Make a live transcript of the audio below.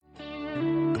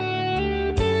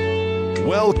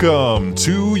Welcome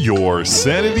to your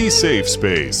Sanity Safe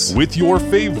Space with your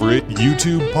favorite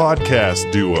YouTube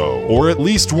podcast duo, or at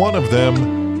least one of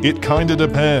them. It kinda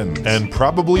depends, and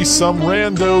probably some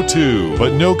rando too,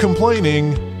 but no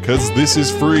complaining, cause this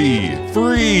is free.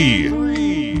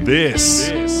 This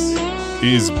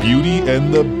is Beauty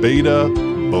and the Beta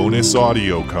bonus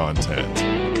audio content.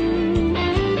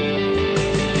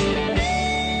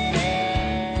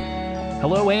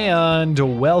 Hello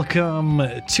and welcome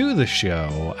to the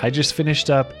show. I just finished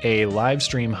up a live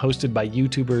stream hosted by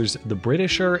YouTubers The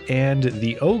Britisher and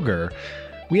The Ogre.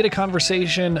 We had a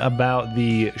conversation about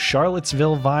the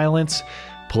Charlottesville violence,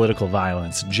 political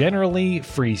violence generally,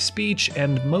 free speech,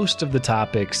 and most of the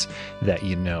topics that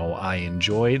you know I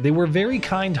enjoy. They were very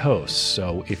kind hosts,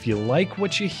 so if you like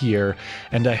what you hear,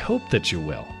 and I hope that you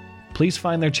will, please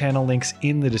find their channel links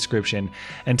in the description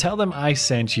and tell them I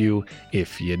sent you.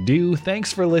 If you do,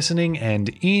 thanks for listening and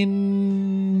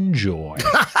enjoy.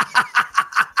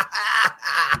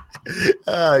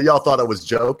 Y'all thought I was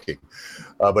joking.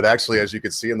 But actually, as you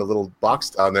can see in the little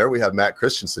box down there, we have Matt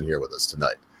Christensen here with us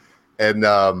tonight. And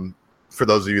for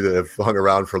those of you that have hung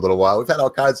around for a little while, we've had all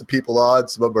kinds of people on.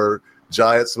 Some of them are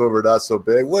giants, some of them are not so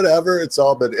big. Whatever, it's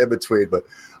all been in between. But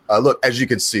look, as you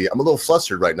can see, I'm a little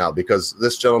flustered right now because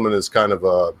this gentleman is kind of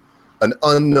an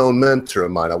unknown mentor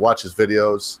of mine. I watch his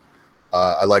videos.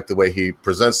 I like the way he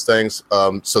presents things.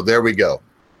 So there we go.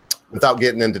 Without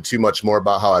getting into too much more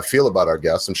about how I feel about our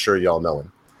guest, I'm sure y'all know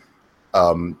him.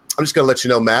 I'm just going to let you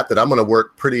know, Matt, that I'm going to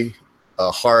work pretty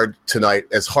hard tonight,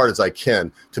 as hard as I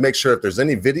can, to make sure if there's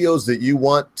any videos that you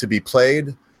want to be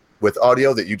played with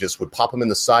audio, that you just would pop them in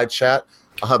the side chat.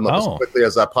 I'll have them up as quickly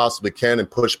as I possibly can and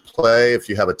push play. If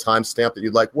you have a timestamp that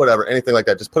you'd like, whatever, anything like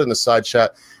that, just put it in the side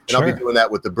chat. And sure. I'll be doing that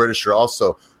with the Britisher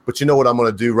also. But you know what I'm going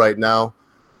to do right now?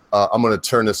 I'm going to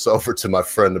turn this over to my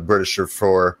friend, the Britisher,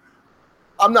 for,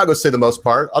 I'm not going to say the most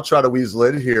part. I'll try to weasel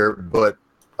it here. But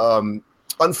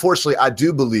unfortunately, I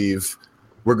do believe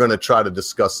we're going to try to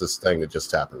discuss this thing that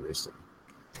just happened recently.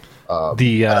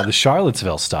 The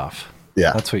Charlottesville stuff.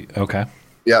 Yeah. That's what, okay.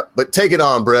 Yeah, but take it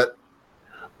on, Brett.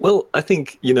 Well, I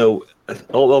think,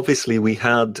 obviously we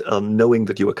had, knowing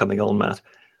that you were coming on, Matt,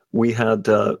 we had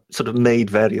sort of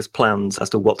made various plans as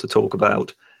to what to talk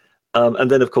about. And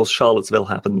then, of course, Charlottesville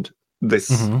happened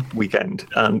this weekend,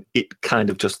 and it kind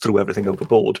of just threw everything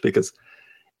overboard because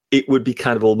it would be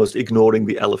kind of almost ignoring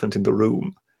the elephant in the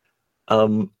room.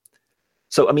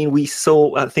 So, I mean,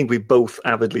 I think we've both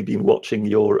avidly been watching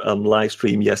your live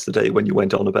stream yesterday when you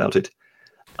went on about it.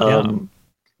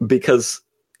 Because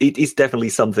it is definitely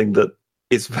something that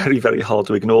is very, very hard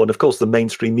to ignore. And of course, the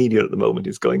mainstream media at the moment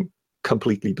is going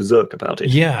completely berserk about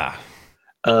it. Yeah.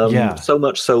 So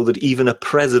much so that even a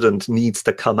president needs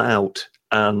to come out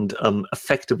and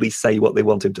effectively say what they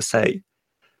want him to say.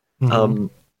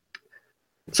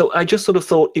 So I just sort of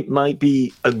thought it might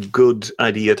be a good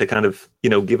idea to kind of,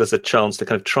 give us a chance to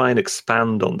kind of try and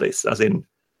expand on this, as in,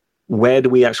 where do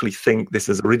we actually think this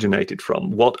has originated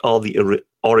from? What are the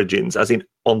origins, as in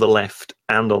on the left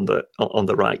and on the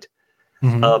right?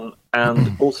 And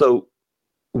also,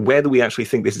 where do we actually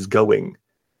think this is going?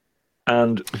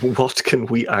 And what can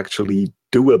we actually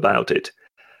do about it?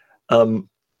 So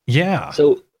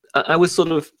I was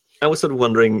sort of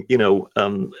wondering, in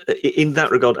that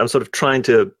regard, I'm sort of trying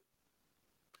to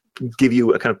give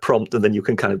you a kind of prompt, and then you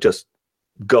can kind of just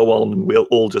go on, and we'll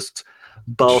all just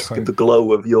bask in the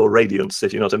glow of your radiance,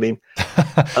 if you know what I mean.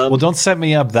 Well, don't set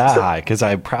me up that high, because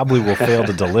I probably will fail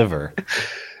to deliver.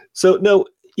 So, no,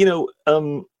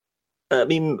 I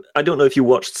mean, I don't know if you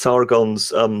watched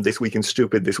Sargon's This Week in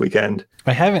Stupid this weekend.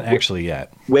 I haven't actually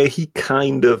yet. Where he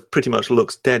kind of pretty much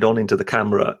looks dead on into the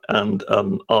camera and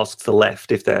asks the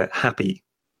left if they're happy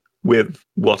with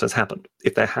what has happened,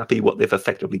 if they're happy what they've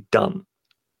effectively done.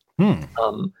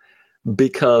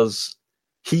 Because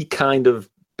he kind of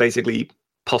basically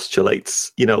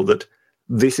postulates, that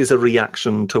this is a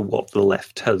reaction to what the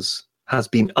left has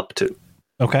been up to.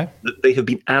 Okay. They have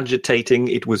been agitating.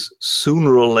 It was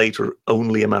sooner or later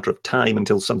only a matter of time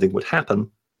until something would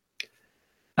happen.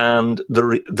 And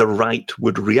the right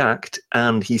would react.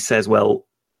 And he says, well,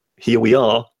 here we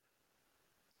are.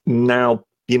 Now,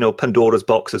 Pandora's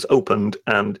box has opened,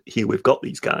 and here we've got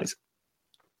these guys.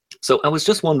 So I was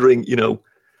just wondering,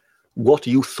 what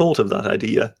you thought of that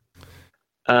idea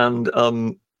and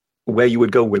where you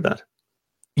would go with that.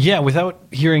 Yeah, without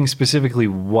hearing specifically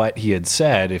what he had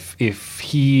said, if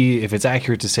it's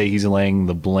accurate to say he's laying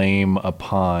the blame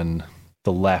upon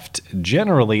the left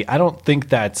generally, I don't think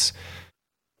that's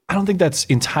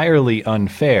entirely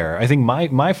unfair. I think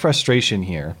my frustration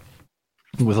here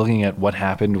with looking at what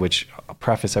happened, which I'll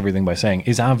preface everything by saying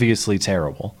is obviously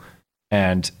terrible,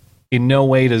 and in no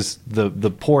way does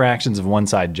the poor actions of one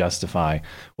side justify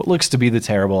what looks to be the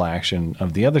terrible action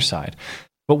of the other side.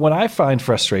 But what I find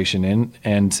frustration in,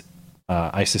 and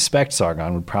I suspect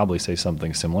Sargon would probably say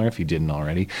something similar if he didn't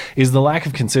already, is the lack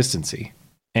of consistency.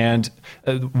 And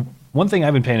one thing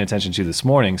I've been paying attention to this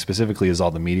morning specifically is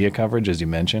all the media coverage, as you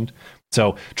mentioned.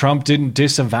 So Trump didn't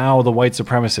disavow the white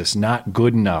supremacists, not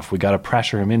good enough. We got to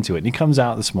pressure him into it. And he comes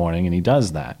out this morning and he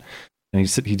does that. And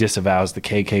he disavows the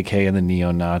KKK and the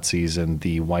neo-Nazis and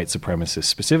the white supremacists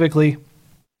specifically.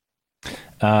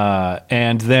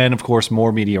 And then, of course,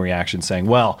 more media reaction saying,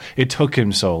 well, it took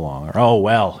him so long. Or, oh,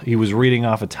 well, he was reading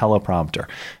off a teleprompter.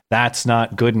 That's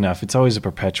not good enough. It's always a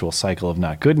perpetual cycle of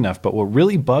not good enough. But what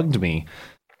really bugged me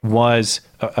was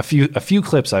a few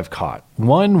clips I've caught.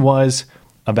 One was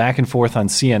a back and forth on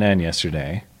CNN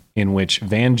yesterday in which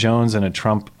Van Jones and a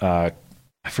Trump, I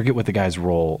forget what the guy's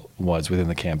role was within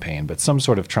the campaign, but some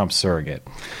sort of Trump surrogate.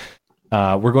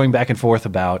 We're going back and forth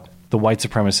about the white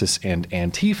supremacists and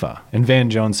Antifa. And Van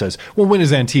Jones says, well, when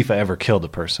has Antifa ever killed a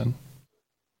person?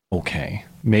 Okay,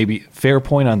 maybe fair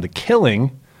point on the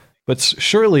killing, but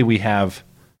surely we have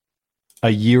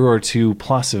a year or two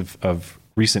plus of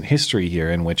recent history here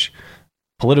in which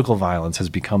political violence has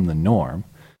become the norm.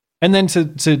 And then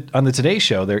on the Today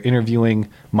Show, they're interviewing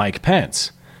Mike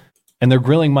Pence. And they're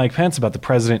grilling Mike Pence about the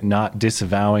president not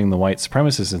disavowing the white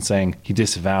supremacists and saying he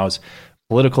disavows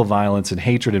political violence and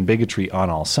hatred and bigotry on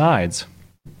all sides.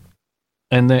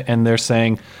 And they're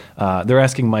saying, they're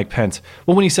asking Mike Pence,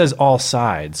 well, when he says all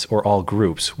sides or all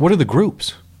groups, what are the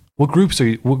groups? What groups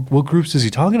is he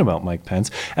talking about, Mike Pence?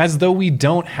 As though we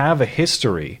don't have a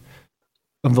history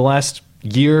of the last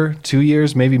year, 2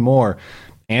 years, maybe more.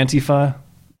 Antifa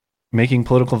making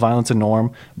political violence a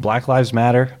norm, Black Lives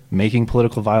Matter making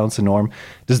political violence a norm.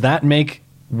 Does that make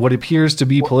what appears to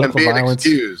be political violence?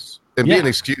 Be an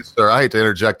excuse, sir. I hate to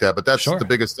interject that, but that's the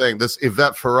biggest thing. This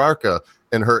Yvette Fararka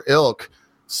and her ilk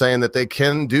saying that they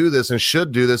can do this and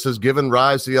should do this has given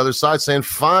rise to the other side saying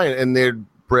fine, and it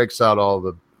breaks out all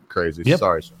the crazy. Yep.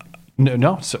 Sorry, sir.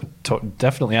 No, so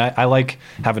definitely. I like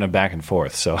having a back and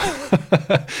forth, so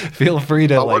feel free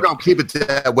to. We're going to keep it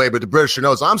that way, but the Britisher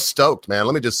knows I'm stoked, man.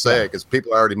 Let me just say it because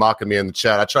people are already mocking me in the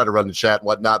chat. I try to run the chat and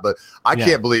whatnot, but I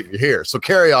can't believe you're here. So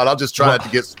carry on. I'll just try not to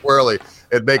get squirrely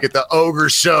and make it the Ogre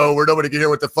show where nobody can hear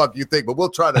what the fuck you think, but we'll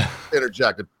try to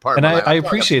interject. And I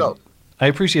appreciate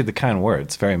the kind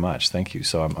words very much. Thank you.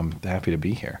 So I'm happy to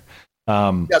be here.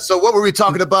 So what were we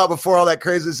talking about before all that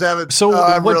craziness happened? So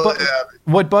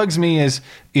what bugs me is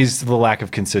the lack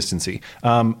of consistency.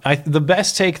 The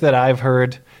best take that I've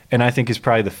heard, and I think is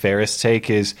probably the fairest take,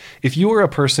 is if you are a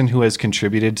person who has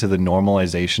contributed to the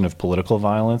normalization of political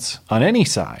violence on any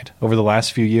side over the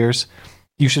last few years,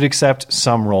 you should accept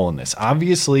some role in this.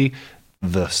 Obviously,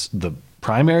 the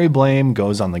primary blame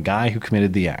goes on the guy who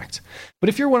committed the act. But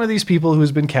if you're one of these people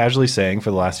who's been casually saying for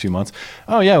the last few months,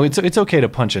 oh yeah, it's okay to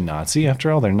punch a Nazi.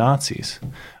 After all, they're Nazis.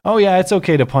 Oh yeah, it's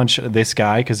okay to punch this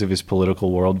guy because of his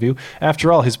political worldview.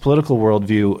 After all, his political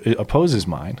worldview opposes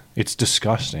mine. It's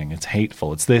disgusting. It's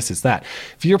hateful. It's this. It's that.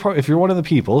 If you're one of the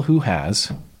people who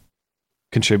has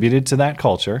contributed to that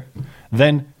culture,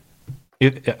 then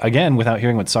again, without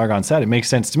hearing what Sargon said, it makes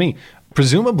sense to me.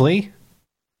 Presumably,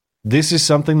 this is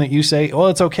something that you say, well,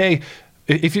 it's okay.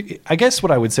 I guess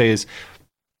what I would say is,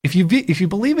 if you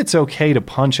believe it's okay to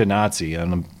punch a Nazi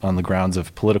on the grounds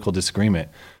of political disagreement,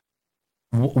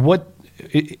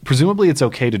 presumably it's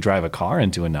okay to drive a car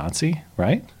into a Nazi,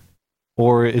 right?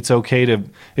 Or it's okay to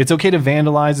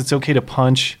vandalize. It's okay to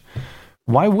punch.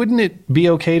 Why wouldn't it be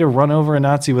okay to run over a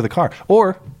Nazi with a car?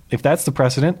 Or if that's the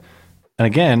precedent, and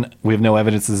again, we have no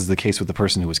evidence this is the case with the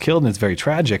person who was killed, and it's very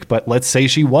tragic. But let's say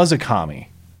she was a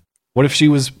commie. What if she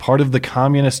was part of the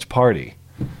Communist Party?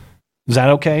 Is that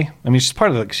okay? I mean,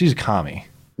 she's a commie.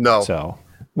 No. So,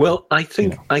 well, I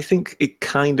think it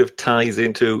kind of ties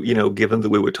into, given that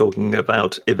we were talking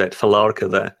about Yvette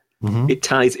Fararka there, it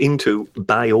ties into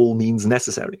by all means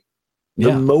necessary.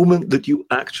 The moment that you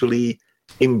actually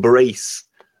embrace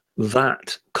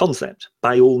that concept,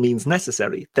 by all means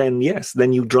necessary, then yes,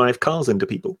 then you drive cars into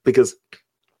people, because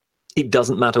it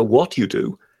doesn't matter what you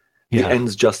do. The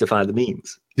ends justify the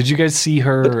means. Did you guys see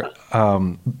her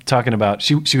talking about,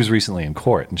 she was recently in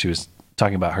court and she was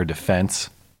talking about her defense?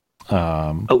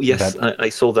 Yes, I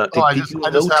saw that. I just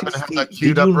happened to have that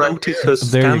queued up right here. Did you notice her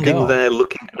standing there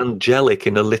looking angelic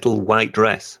in a little white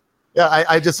dress? Yeah,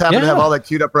 I just happen to have all that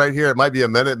queued up right here. It might be a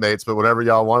minute, mates, but whatever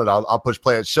y'all wanted, I'll push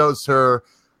play. It shows her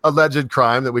alleged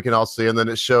crime that we can all see, and then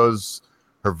it shows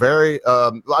her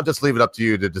I'll just leave it up to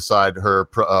you to decide her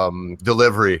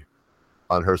delivery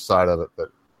on her side of it. But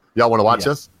y'all want to watch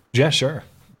this? Yeah, sure.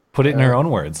 Put it in her own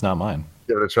words, not mine.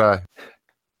 Give it a try.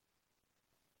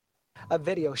 A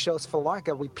video shows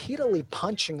Falarka repeatedly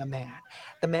punching a man.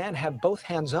 The man had both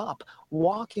hands up,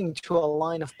 walking to a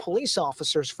line of police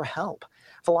officers for help.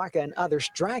 Falarka and others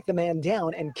dragged the man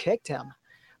down and kicked him.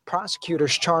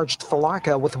 Prosecutors charged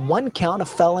Falarka with 1 count of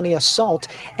felony assault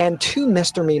and 2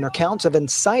 misdemeanor counts of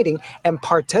inciting and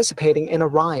participating in a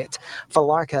riot.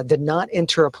 Falarka did not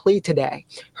enter a plea today.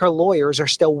 Her lawyers are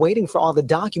still waiting for all the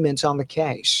documents on the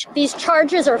case. These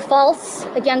charges are false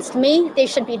against me. They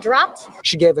should be dropped.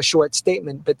 She gave a short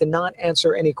statement but did not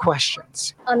answer any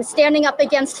questions. Standing up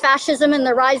against fascism and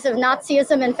the rise of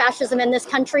Nazism and fascism in this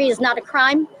country is not a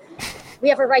crime. We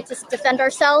have a right to defend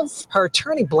ourselves. Her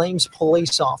attorney blames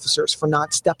police officers for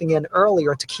not stepping in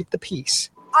earlier to keep the peace.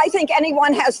 I think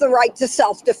anyone has the right to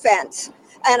self-defense.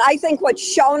 And I think what's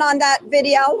shown on that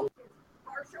video...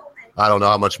 I don't know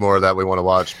how much more of that we want to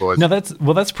watch, boys. No,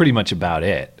 that's pretty much about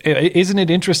it. Isn't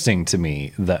it interesting to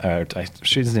me that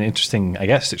isn't interesting? I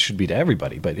guess it should be to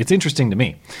everybody, but it's interesting to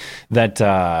me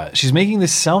that she's making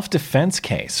this self-defense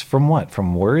case from what?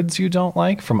 From words you don't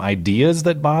like? From ideas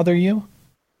that bother you?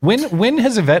 When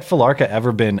has Yvette Falarka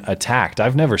ever been attacked?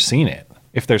 I've never seen it.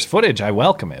 If there's footage, I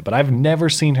welcome it, but I've never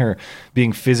seen her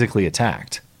being physically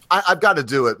attacked. I've got to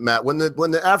do it, Matt. When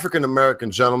the African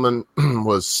American gentleman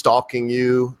was stalking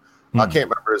you, I can't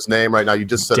remember his name right now. You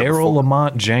just said Daryl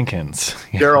Lamont Jenkins.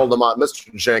 Daryl Lamont,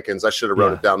 Mr. Jenkins. I should have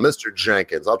wrote it down. Mr.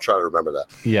 Jenkins. I'll try to remember that.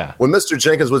 Yeah. When Mr.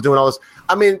 Jenkins was doing all this,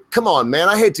 I mean, come on, man.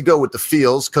 I hate to go with the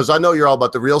feels because I know you're all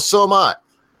about the real. So am I.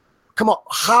 Come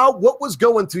on. What was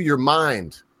going through your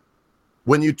mind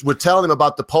when you were telling him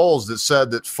about the polls that said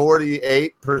that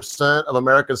 48% of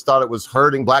Americans thought it was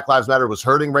hurting, Black Lives Matter was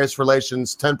hurting race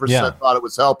relations, 10% thought it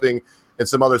was helping, and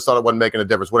some others thought it wasn't making a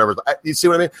difference, whatever. You see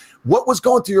what I mean? What was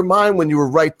going through your mind when you were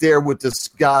right there with this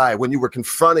guy, when you were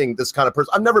confronting this kind of person?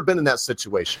 I've never been in that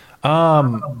situation.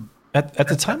 At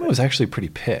the time, I was actually pretty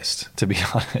pissed, to be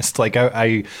honest. Like,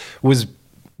 I was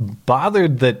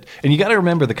bothered that, and you got to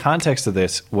remember the context of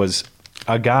this was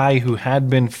a guy who had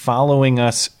been following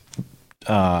us,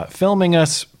 filming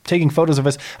us, taking photos of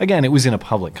us. Again, it was in a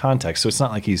public context, so it's not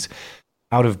like he's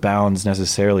out of bounds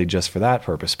necessarily just for that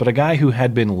purpose, but a guy who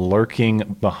had been lurking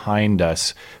behind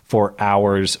us for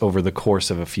hours over the course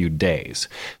of a few days.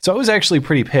 So I was actually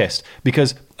pretty pissed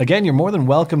because, again, you're more than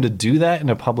welcome to do that in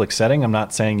a public setting. I'm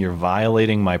not saying you're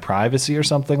violating my privacy or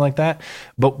something like that,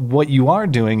 but what you are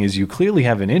doing is you clearly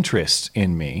have an interest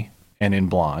in me and in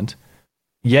Blonde,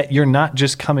 yet you're not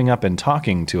just coming up and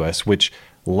talking to us, which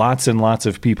lots and lots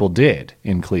of people did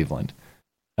in Cleveland.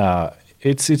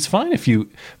 It's fine if you,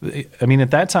 I mean,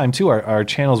 at that time too, our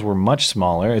channels were much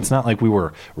smaller. It's not like we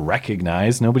were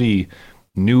recognized. Nobody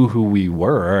knew who we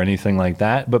were or anything like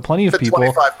that, but plenty of people.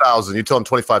 25,000. You told them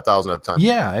 25,000 at the time.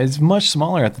 Yeah. It's much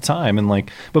smaller at the time.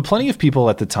 But plenty of people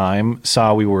at the time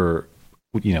saw we were,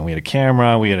 we had a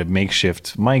camera, we had a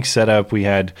makeshift mic setup. We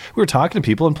were talking to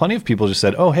people, and plenty of people just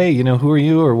said, "Oh, hey, who are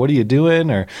you? Or what are you doing?"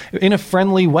 Or in a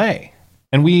friendly way.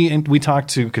 And we talked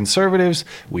to conservatives,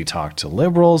 we talked to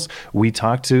liberals, we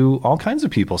talked to all kinds of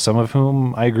people, some of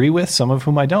whom I agree with, some of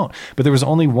whom I don't. But there was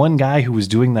only one guy who was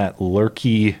doing that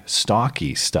lurky,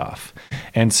 stalky stuff.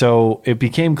 And so it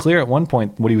became clear at one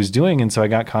point what he was doing, and so I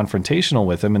got confrontational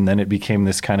with him, and then it became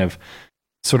this kind of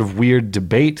sort of weird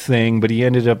debate thing, but he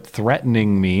ended up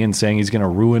threatening me and saying he's going to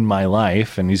ruin my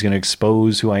life and he's going to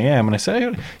expose who I am. And I said,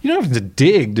 you don't have to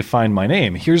dig to find my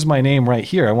name. Here's my name right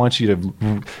here. I want you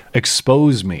to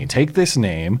expose me. Take this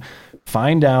name,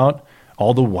 find out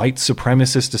all the white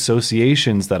supremacist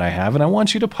associations that I have, and I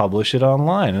want you to publish it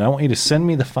online. And I want you to send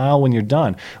me the file when you're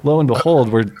done. Lo and behold,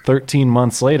 we're 13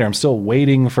 months later. I'm still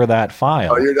waiting for that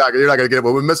file. Oh, you're not going to get it.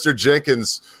 But with Mr.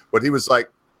 Jenkins, when he was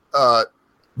like,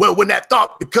 well, when that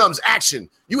thought becomes action,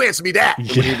 you answer me that.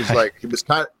 Yeah. He was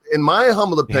kind of, in my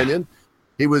humble opinion,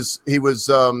 he was,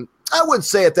 I would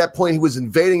say at that point he was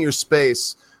invading your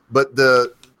space, but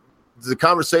the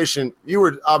conversation, you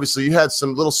had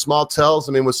some little small tells.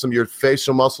 I mean, with some of your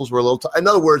facial muscles were a little, in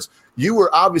other words, you were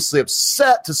obviously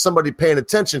upset to somebody paying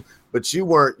attention, but you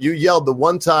yelled the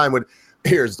one time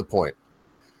here's the point.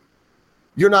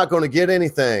 You're not going to get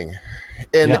anything.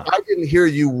 And I didn't hear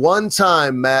you one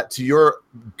time, Matt, to your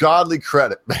godly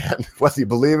credit, man, whether you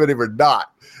believe it or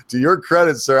not, to your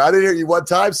credit, sir, I didn't hear you one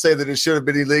time say that it should have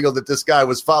been illegal, that this guy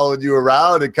was following you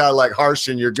around and kind of like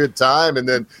harshing your good time and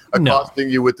then accosting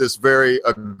you with this very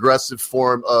aggressive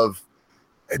form of,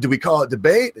 do we call it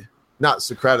debate? Not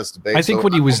Socrates debate. I think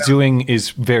what he was doing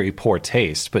is very poor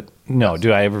taste, but no,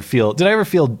 did I ever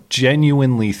feel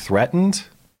genuinely threatened?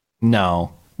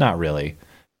 No, not really.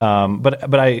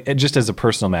 But I just as a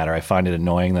personal matter, I find it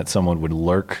annoying that someone would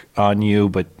lurk on you,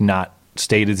 but not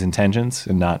state his intentions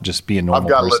and not just be a normal I've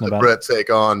got to person let the about Brett take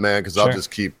on, man, because I'll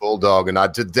just keep bulldogging. I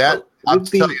did that. I'll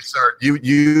tell you, sir,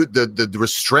 the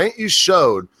restraint you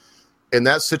showed in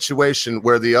that situation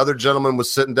where the other gentleman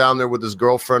was sitting down there with his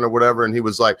girlfriend or whatever, and he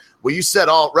was like, well, you said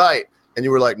alt-right. And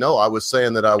you were like, no, I was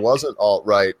saying that I wasn't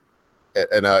alt-right.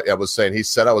 And I was saying, he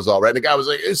said I was alt-right. And the guy was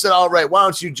like, you said alt-right. Why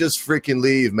don't you just freaking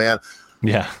leave, man?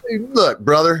 Yeah. Hey, look,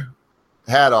 brother,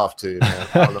 hat off to you, man.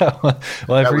 Well,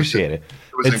 I appreciate it.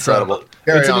 It was incredible.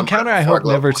 It's an encounter I hope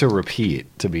never to repeat,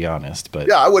 to be honest. But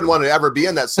yeah, I wouldn't want to ever be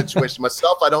in that situation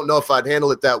myself. I don't know if I'd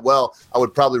handle it that well. I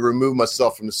would probably remove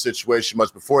myself from the situation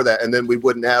much before that, and then we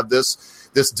wouldn't have this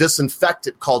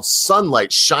disinfectant called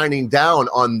sunlight shining down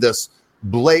on this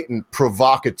blatant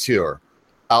provocateur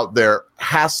out there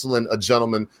hassling a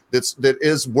gentleman that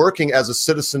is working as a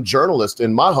citizen journalist,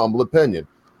 in my humble opinion.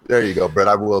 There you go, Brett.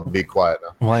 I will be quiet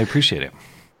now. Well, I appreciate it.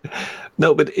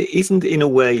 No, but isn't in a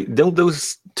way, don't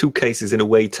those two cases in a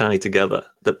way tie together?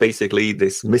 That basically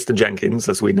this Mr. Jenkins,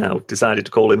 as we now decided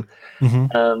to call him,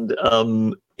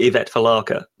 and Yvette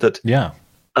Falarka, that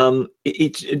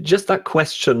it's just that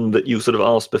question that you sort of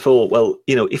asked before. Well,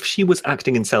 if she was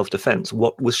acting in self-defense,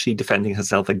 what was she defending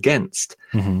herself against?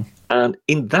 And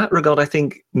in that regard, I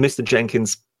think Mr.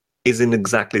 Jenkins is in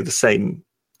exactly the same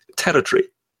territory,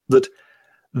 that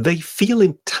they feel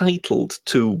entitled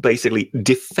to basically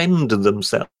defend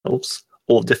themselves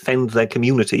or defend their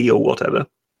community or whatever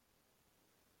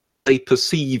they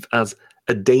perceive as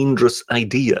a dangerous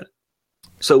idea.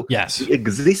 So the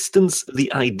existence,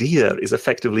 the idea is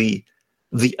effectively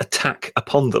the attack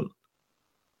upon them.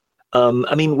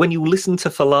 I mean, when you listen to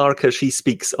Falarka, she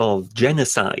speaks of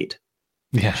genocide.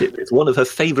 Yeah. It's one of her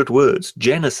favorite words,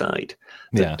 genocide.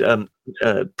 Yeah.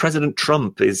 President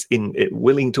Trump is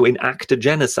willing to enact a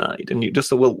genocide. And you just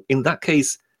say, well, in that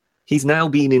case, he's now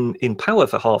been in power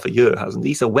for half a year, hasn't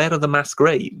he? So where are the mass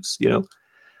graves,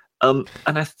 And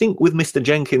I think with Mr.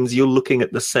 Jenkins, you're looking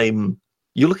at the same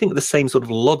sort of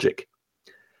logic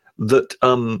that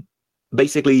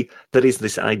basically there is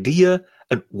this idea,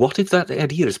 and what if that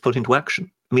idea is put into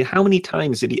action? I mean, how many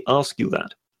times did he ask you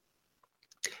that?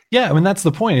 Yeah, I mean, that's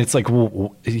the point. It's like,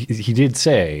 well, he did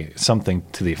say something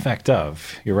to the effect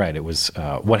of, you're right, it was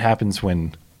what happens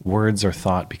when words or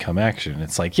thought become action.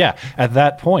 It's like, yeah, at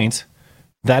that point,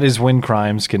 that is when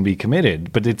crimes can be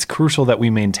committed. But it's crucial that we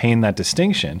maintain that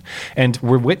distinction. And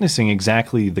we're witnessing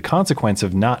exactly the consequence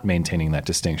of not maintaining that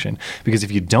distinction. Because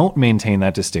if you don't maintain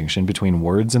that distinction between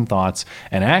words and thoughts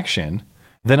and action,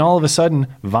 then all of a sudden,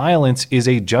 violence is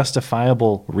a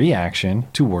justifiable reaction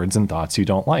to words and thoughts you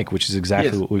don't like, which is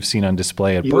exactly what we've seen on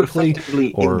display at Berkeley.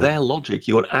 In their logic,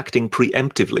 you're acting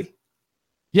preemptively.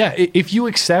 Yeah, if you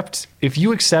accept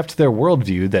their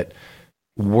worldview that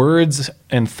words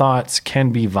and thoughts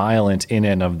can be violent in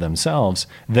and of themselves,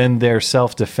 then their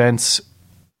self-defense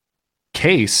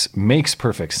case makes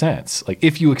perfect sense. Like,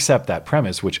 if you accept that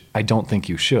premise, which I don't think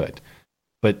you should.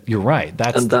 But you're right.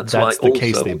 That's the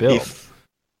case they build.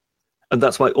 And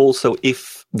that's why also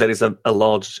if there is a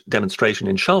large demonstration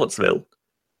in Charlottesville,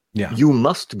 you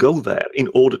must go there in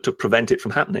order to prevent it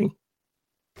from happening.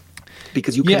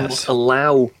 Because you cannot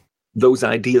allow those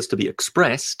ideas to be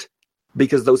expressed,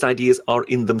 because those ideas are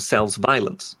in themselves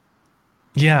violence.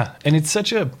 Yeah, and it's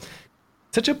such a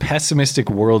pessimistic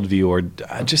worldview, or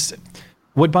just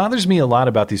what bothers me a lot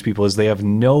about these people is they have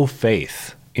no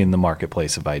faith in the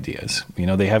marketplace of ideas.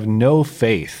 They have no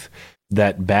faith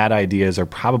that bad ideas are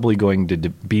probably going to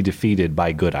be defeated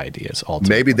by good ideas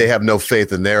ultimately. Maybe they have no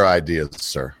faith in their ideas,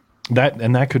 sir.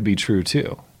 That could be true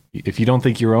too. If you don't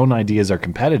think your own ideas are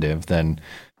competitive, then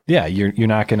you're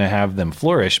not going to have them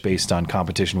flourish based on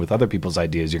competition with other people's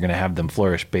ideas. You're going to have them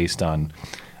flourish based on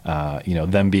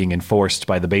them being enforced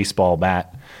by the baseball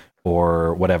bat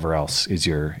or whatever else is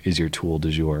your tool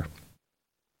du jour.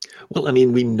 Well, I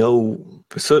mean, we know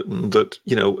for certain that,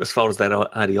 as far as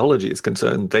their ideology is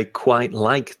concerned, they quite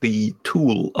like the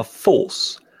tool of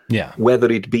force. Yeah.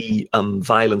 Whether it be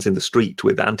violence in the street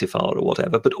with Antifa or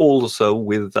whatever, but also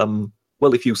with,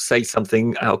 if you say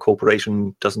something our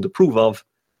corporation doesn't approve of,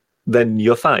 then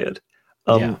you're fired.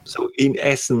 So in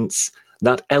essence,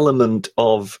 that element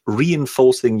of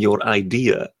reinforcing your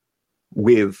idea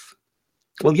with,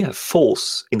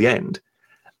 force in the end,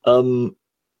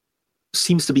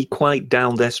 seems to be quite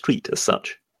down their street as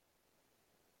such.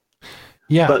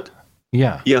 Yeah. But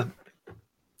yeah.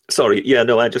 Sorry. Yeah.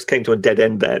 No, I just came to a dead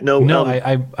end there.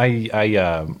 I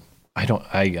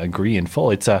agree in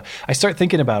full. It's I start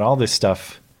thinking about all this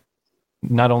stuff,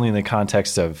 not only in the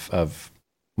context of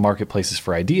marketplaces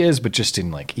for ideas, but just in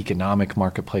like economic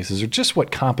marketplaces, or just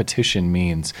what competition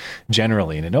means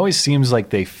generally. And it always seems like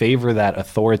they favor that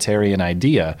authoritarian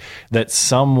idea that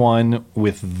someone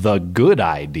with the good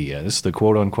ideas, the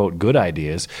quote unquote good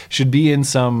ideas, should be in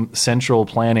some central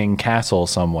planning castle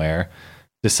somewhere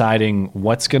deciding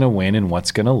what's going to win and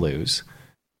what's going to lose,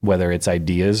 whether it's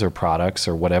ideas or products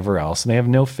or whatever else. And they have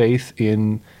no faith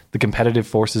in the competitive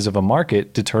forces of a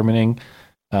market determining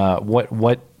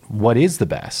what is the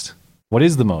best, what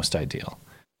is the most ideal.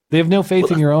 They have no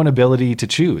faith in your own ability to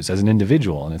choose as an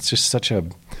individual, and it's just such a...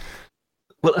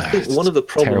 Well, I think one of the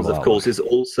problems, of course, is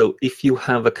also if you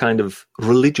have a kind of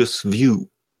religious view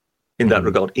in that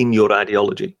regard, in your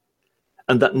ideology,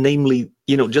 and that namely,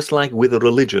 just like with a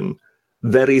religion,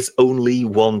 there is only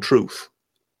one truth.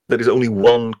 There is only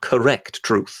one correct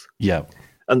truth. Yeah.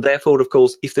 And therefore, of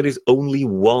course, if there is only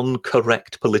one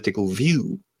correct political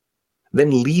view,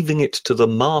 then leaving it to the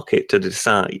market to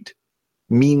decide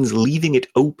means leaving it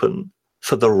open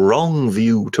for the wrong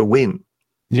view to win.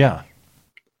 Yeah.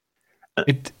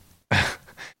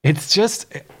 It's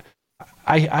just,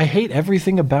 I hate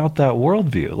everything about that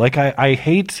worldview. Like I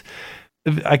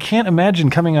can't imagine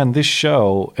coming on this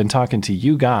show and talking to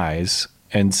you guys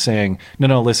and saying,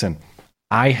 no, listen,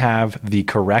 I have the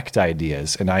correct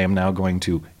ideas and I am now going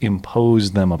to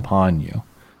impose them upon you.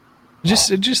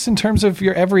 Just in terms of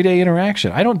your everyday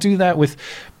interaction. I don't do that with,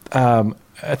 I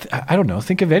don't know,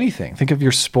 think of anything. Think of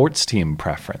your sports team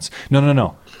preference.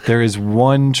 No. There is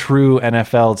one true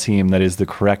NFL team that is the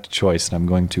correct choice, and I'm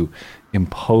going to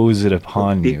impose it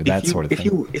upon you, sort of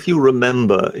thing. If you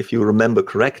remember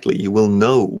correctly, you will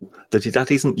know that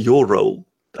isn't your role.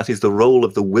 That is the role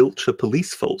of the Wiltshire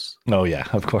Police Force. Oh, yeah,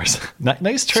 of course.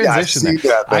 Nice transition.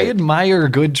 I admire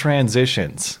good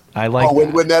transitions. I like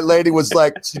when that lady was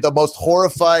like, the most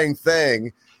horrifying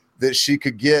thing that she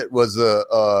could get was a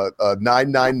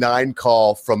 999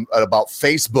 call from about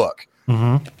Facebook.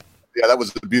 Mm-hmm. Yeah, that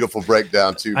was a beautiful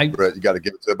breakdown too, Brett. You got to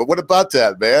give it to it. But what about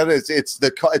that, man?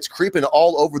 It's creeping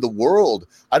all over the world.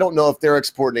 I don't know if they're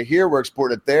exporting it here, we're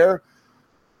exporting it there.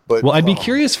 But, I'd be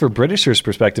curious for Britishers'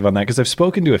 perspective on that, because I've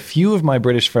spoken to a few of my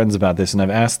British friends about this, and I've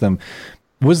asked them,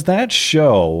 was that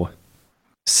show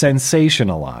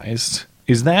sensationalized?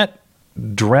 Is that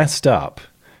dressed up?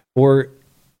 Or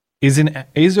is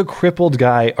a crippled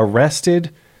guy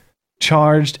arrested,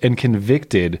 charged, and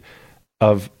convicted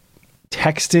of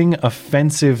texting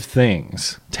offensive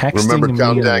things? Texting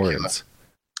mean words.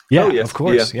 Yeah, yes. Of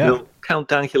course. Yeah. Count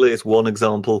Dankula is one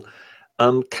example.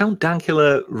 Count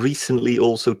Dankula recently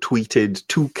also tweeted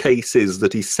 2 cases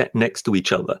that he set next to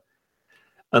each other.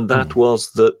 And that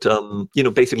was that,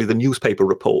 basically the newspaper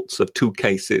reports of 2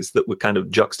 cases that were kind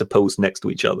of juxtaposed next to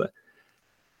each other.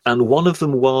 And one of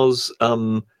them was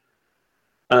a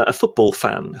football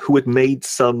fan who had made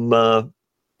some,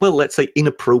 let's say,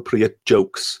 inappropriate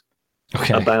jokes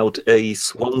about a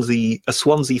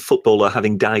Swansea footballer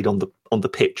having died on the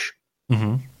pitch.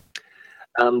 Mm-hmm.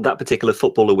 And that particular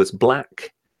footballer was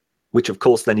black, which of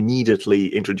course then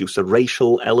immediately introduced a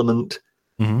racial element.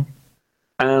 Mm-hmm.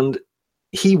 And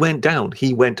he went down.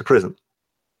 He went to prison.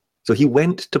 So he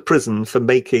went to prison for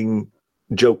making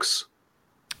jokes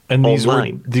and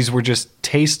online. These were just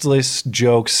tasteless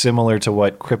jokes similar to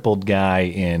what crippled guy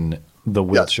in the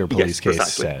Wiltshire police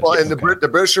case said. Well, and the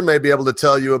Britisher may be able to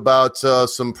tell you about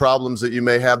some problems that you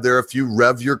may have there if you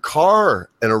rev your car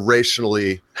in a racial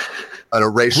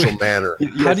manner.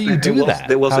 How do you do that?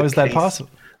 How is that possible?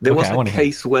 There was a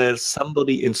case where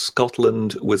somebody in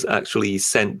Scotland was actually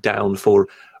sent down for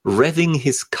revving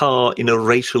his car in a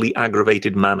racially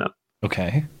aggravated manner.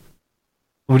 Okay.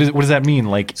 What does that mean?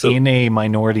 Like in a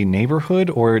minority neighborhood,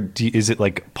 or is it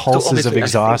like pulses of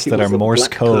exhaust that are Morse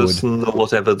code? Person or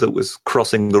whatever that was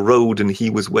crossing the road, and he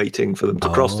was waiting for them to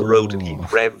cross the road, and he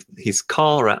revved his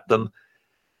car at them,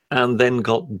 and then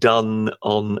got done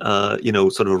on,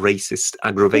 sort of racist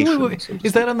aggravation. Wait.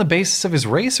 Is that on the basis of his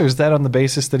race, or is that on the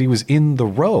basis that he was in the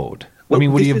road? Well, I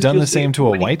mean, would he have done the same to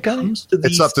a white guy?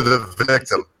 It's up to the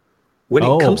victim. When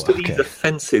it comes to these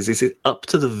offences, is it up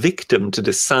to the victim to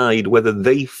decide whether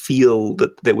they feel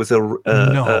that there was a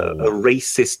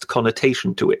racist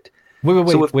connotation to it?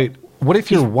 Wait. What if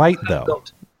you're white, though?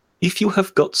 If you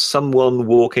have got someone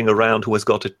walking around who has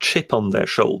got a chip on their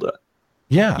shoulder,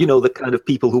 the kind of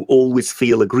people who always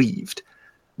feel aggrieved,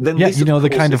 then this, the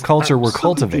kind of culture we're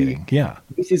cultivating. Yeah.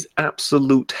 This is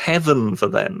absolute heaven for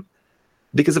them.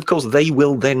 Because, of course, they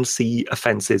will then see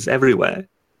offences everywhere.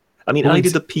 I mean, I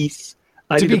did a piece...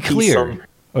 To be clear...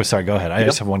 sorry, go ahead. I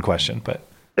just have one question. But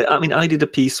I mean, I did a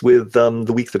piece with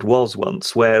The Week That Was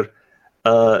once where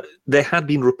there had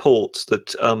been reports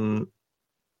that on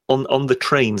on the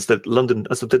trains that London,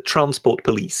 as the Transport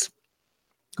Police,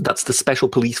 that's the special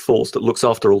police force that looks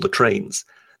after all the trains,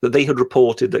 that they had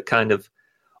reported that kind of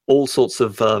all sorts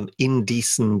of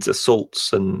indecent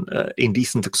assaults and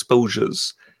indecent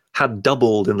exposures had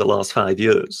doubled in the last 5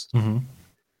 years. Mm-hmm.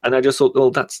 And I just thought,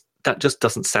 well, that just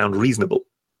doesn't sound reasonable.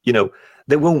 You know,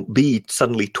 there won't be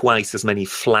suddenly twice as many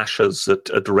flashes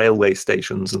at railway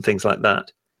stations and things like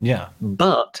that. Yeah.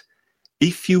 But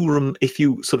if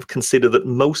you sort of consider that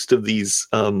most of these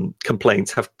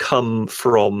complaints have come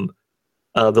from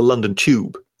the London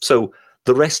Tube, so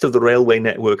the rest of the railway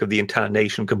network of the entire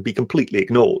nation can be completely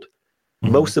ignored.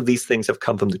 Mm-hmm. Most of these things have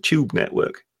come from the Tube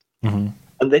network. Mm-hmm.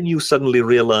 And then you suddenly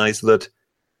realize that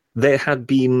there had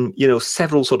been,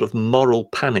 several sort of moral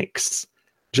panics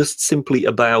just simply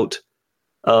about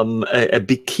a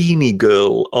bikini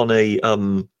girl on a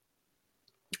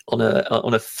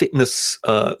fitness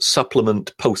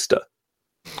supplement poster.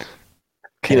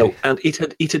 Okay. And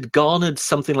it had garnered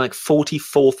something like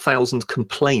 44,000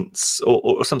 complaints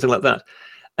or something like that.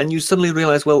 And you suddenly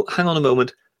realize, well, hang on a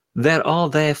moment, there are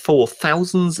therefore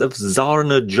thousands of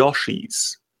Zarna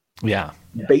Joshis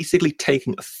basically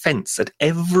taking offense at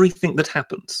everything that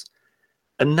happens.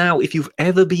 And now, if you've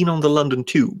ever been on the London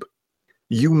Tube,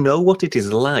 you know what it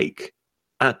is like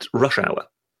at rush hour.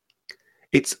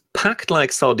 It's packed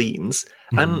like sardines,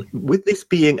 and with this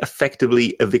being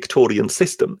effectively a Victorian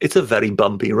system, it's a very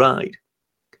bumpy ride.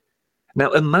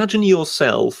 Now, imagine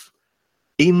yourself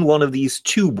in one of these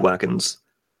tube wagons,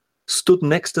 stood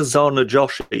next to Zarna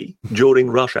Joshi during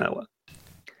rush hour.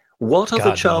 What are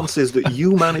the chances that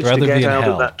you manage to get out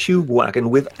of that tube wagon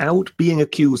without being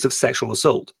accused of sexual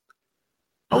assault?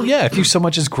 Oh yeah, if you so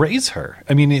much as graze her.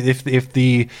 I mean, if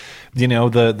the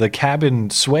the cabin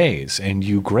sways and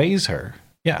you graze her,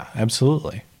 yeah,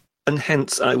 absolutely. And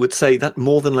hence, I would say that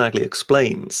more than likely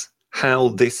explains how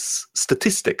this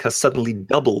statistic has suddenly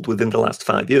doubled within the last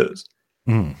 5 years.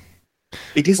 Mm.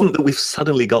 It isn't that we've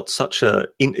suddenly got such an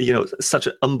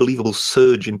unbelievable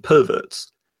surge in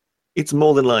perverts. It's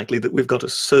more than likely that we've got a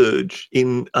surge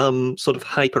in sort of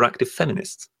hyperactive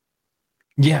feminists.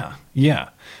 Yeah, yeah.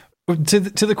 To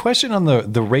the question on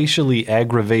the racially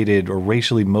aggravated or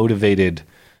racially motivated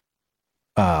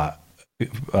car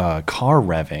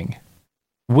revving,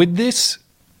 would this,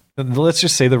 let's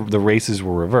just say the races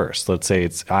were reversed. Let's say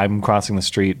I'm crossing the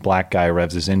street, black guy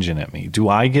revs his engine at me.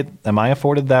 Am I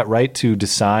afforded that right to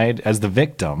decide as the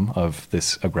victim of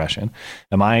this aggression?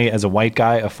 Am I, as a white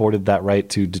guy, afforded that right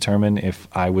to determine if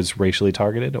I was racially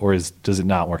targeted, or does it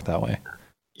not work that way?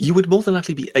 You would more than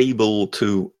likely be able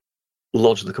to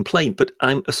lodge the complaint, but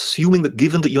I'm assuming that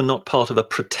given that you're not part of a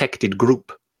protected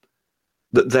group,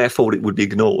 that therefore it would be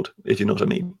ignored, if you know what I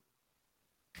mean.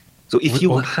 So if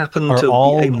you happen to... Are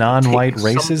all non-white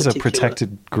races a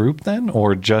protected group then,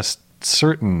 or just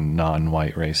certain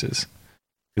non-white races?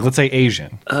 Let's say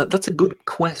Asian. That's a good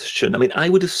question. I mean, I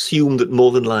would assume that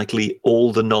more than likely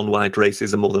all the non-white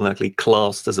races are more than likely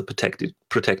classed as a protected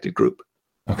group.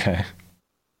 Okay.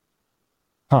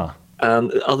 Huh.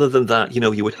 And other than that,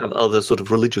 you would have other sort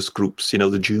of religious groups,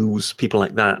 the Jews, people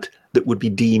like that would be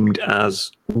deemed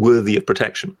as worthy of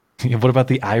protection. What about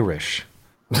the Irish?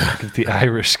 If the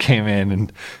Irish came in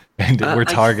and were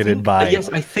targeted by... Yes,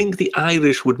 I think the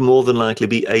Irish would more than likely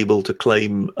be able to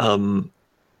claim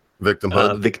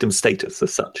victim status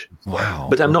as such. Wow.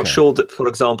 But I'm not sure that, for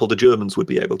example, the Germans would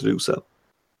be able to do so.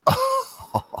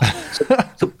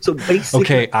 So basically...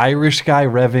 Okay, Irish guy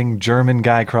revving, German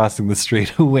guy crossing the street.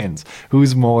 Who wins?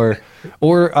 Who's more...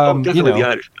 Or, definitely the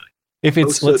Irish guy. If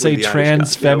it's, let's say,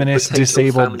 trans, feminist,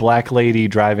 disabled black lady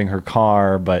driving her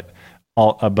car,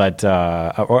 or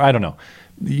I don't know.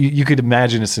 You could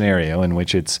imagine a scenario in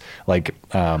which it's like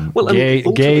gay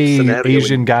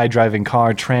Asian guy driving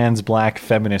car, trans, black,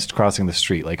 feminist crossing the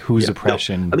street. Like, whose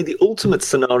oppression? No. I mean, the ultimate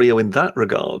scenario in that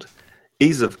regard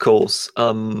is, of course,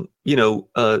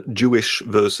 Jewish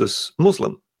versus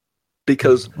Muslim,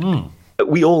 because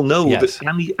we all know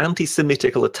that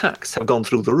anti-Semitic attacks have gone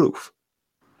through the roof,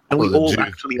 and we all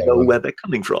actually know where they're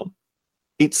coming from.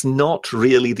 It's not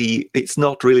really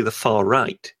the far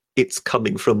right. It's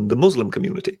coming from the Muslim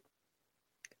community.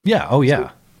 Yeah. Oh, yeah.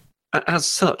 So, as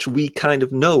such, we kind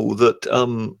of know that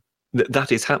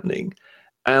that is happening,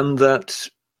 and that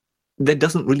there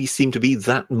doesn't really seem to be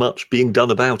that much being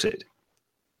done about it.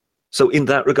 So in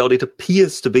that regard, it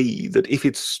appears to be that if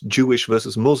it's Jewish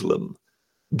versus Muslim,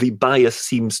 the bias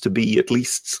seems to be, at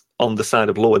least on the side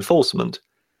of law enforcement,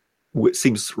 which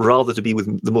seems rather to be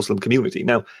with the Muslim community.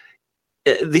 Now,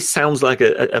 this sounds like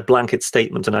a blanket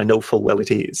statement, and I know full well it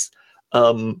is.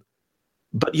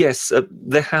 But yes,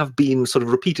 there have been sort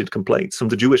of repeated complaints from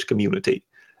the Jewish community.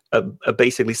 are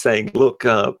basically saying, look,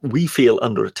 we feel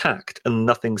under attack and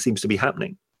nothing seems to be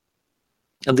happening.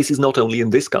 And this is not only in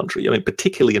this country. I mean,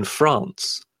 particularly in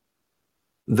France,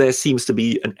 there seems to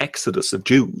be an exodus of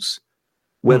Jews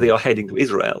where they are heading to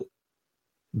Israel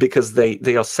because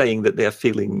they are saying that they are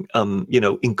feeling,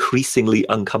 increasingly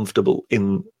uncomfortable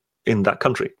in that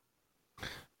country.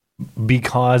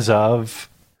 Because of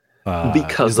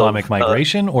Islamic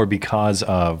migration, or because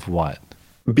of what?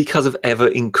 Because of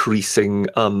ever-increasing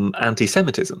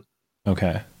anti-Semitism.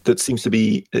 Okay. That seems to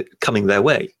be coming their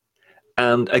way,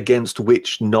 and against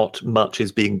which not much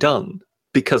is being done.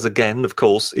 Because again, of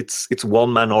course, it's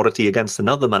one minority against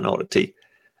another minority,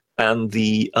 and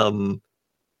the kind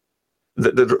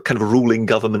of ruling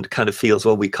government kind of feels,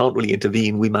 well, we can't really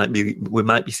intervene. We might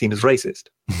be seen as racist.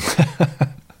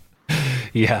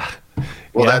 Yeah.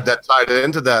 Well, that tied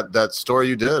into that story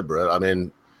you did, Brett. I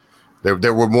mean, they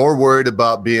were more worried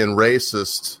about being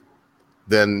racist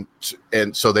and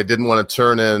so they didn't want to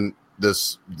turn in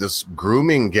this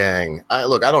grooming gang. I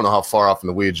don't know how far off in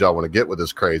the weeds y'all want to get with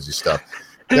this crazy stuff.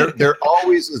 There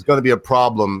always is going to be a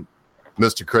problem,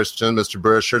 Mr. Christian, Mr.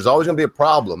 Britisher. There's always going to be a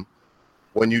problem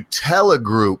when you tell a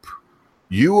group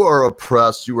you are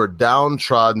oppressed, you are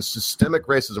downtrodden, systemic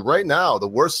racism. Right now, the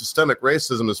worst systemic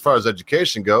racism as far as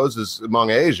education goes is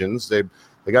among Asians. They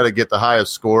got to get the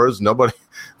highest scores. Nobody,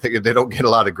 they don't get a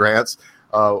lot of grants.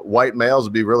 White males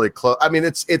would be really close. I mean,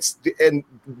 and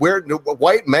where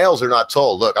white males are not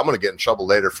told, look, I'm going to get in trouble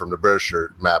later from the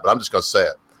Britisher, Matt, but I'm just going to say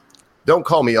it. Don't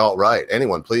call me alt-right,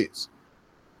 anyone, please.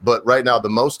 But right now, the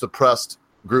most oppressed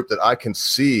group that I can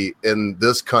see in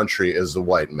this country is the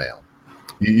white male.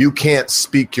 You can't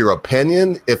speak your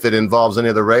opinion if it involves any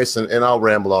other race, and I'll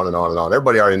ramble on and on and on.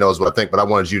 Everybody already knows what I think, but I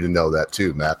wanted you to know that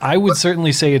too, Matt. I would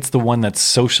certainly say it's the one that's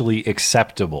socially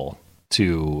acceptable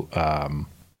to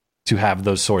have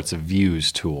those sorts of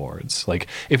views towards. Like,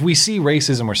 if we see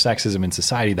racism or sexism in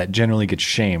society, that generally gets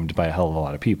shamed by a hell of a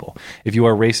lot of people. If you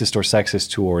are racist or sexist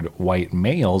toward white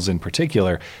males in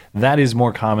particular, that is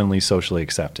more commonly socially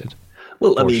accepted.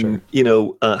 Well, I mean,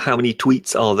 sure. How many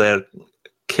tweets are there?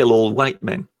 Kill all white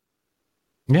men.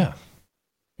 Yeah.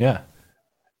 Yeah.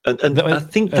 And I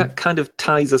think that kind of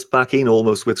ties us back in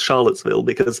almost with Charlottesville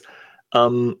because,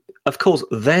 of course,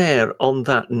 there on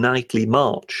that nightly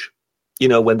march,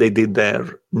 when they did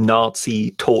their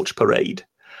Nazi torch parade,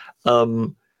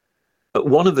 one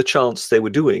of the chants they were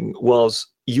doing was,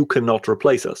 "You cannot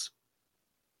replace us,"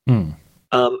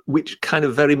 which kind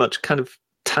of very much kind of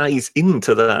ties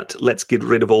into that, let's get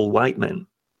rid of all white men.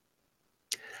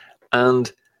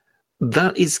 And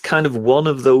that is kind of one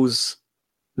of those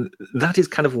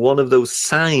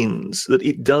signs that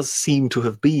it does seem to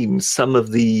have been some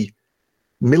of the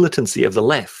militancy of the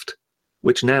left,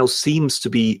 which now seems to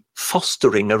be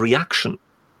fostering a reaction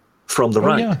from the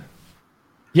right.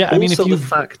 Yeah. I mean, also the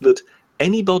fact that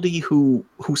anybody who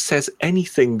says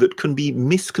anything that can be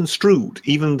misconstrued,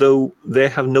 even though they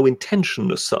have no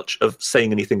intention as such of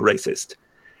saying anything racist,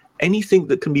 anything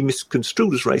that can be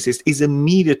misconstrued as racist is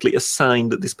immediately a sign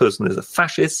that this person is a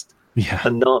fascist, a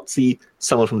Nazi,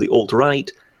 someone from the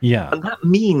alt-right. Yeah. And that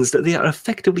means that they are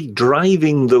effectively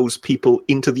driving those people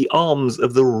into the arms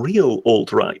of the real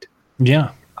alt-right.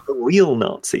 Yeah. The real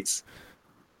Nazis.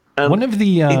 And one of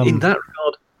the... in that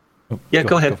regard...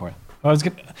 go ahead. Go for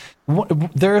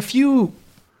it. There are a few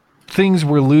things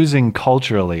we're losing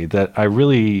culturally that I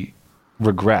really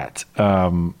regret.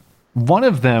 One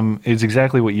of them is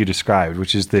exactly what you described,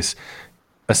 which is this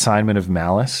assignment of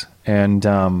malice. And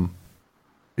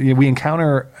we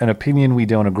encounter an opinion we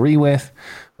don't agree with,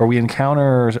 or we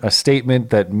encounter a statement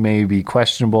that may be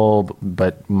questionable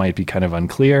but might be kind of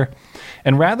unclear.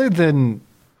 And rather than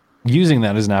using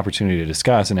that as an opportunity to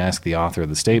discuss and ask the author of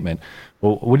the statement,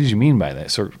 well, what did you mean by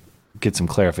this? Or get some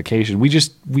clarification.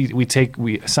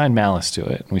 We assign malice to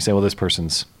it. And we say, well, this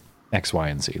person's X, Y,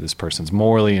 and Z. This person's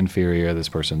morally inferior. This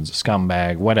person's a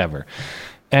scumbag, whatever.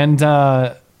 And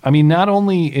I mean, not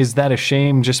only is that a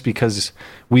shame just because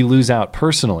we lose out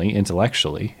personally,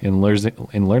 intellectually, in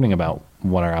learning about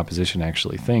what our opposition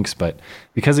actually thinks, but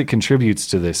because it contributes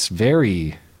to this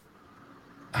very,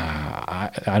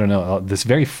 I don't know, this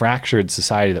very fractured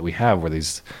society that we have, where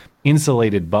these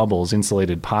insulated bubbles,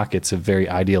 insulated pockets of very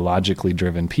ideologically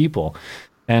driven people.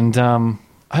 And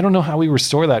I don't know how we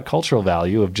restore that cultural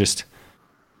value of just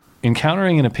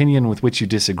encountering an opinion with which you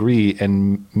disagree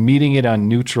and meeting it on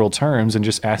neutral terms and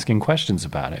just asking questions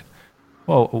about it.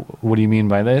 Well, what do you mean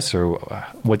by this? Or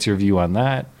what's your view on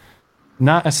that?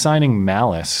 Not assigning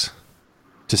malice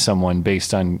to someone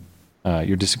based on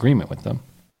your disagreement with them.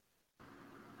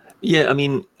 Yeah, I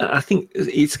mean, I think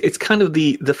it's kind of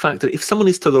the fact that if someone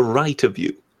is to the right of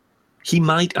you, he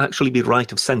might actually be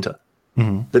right of center.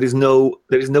 Mm-hmm. There is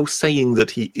no saying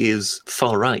that he is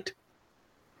far right.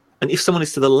 And if someone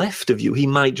is to the left of you, he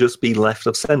might just be left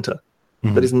of center.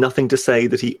 Mm-hmm. There is nothing to say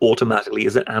that he automatically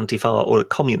is an Antifa or a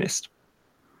communist.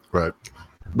 Right.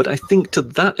 But I think to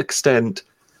that extent,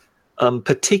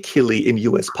 particularly in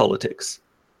US politics,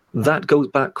 that goes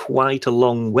back quite a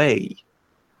long way,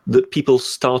 that people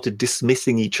started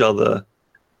dismissing each other,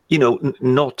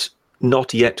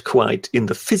 not yet quite in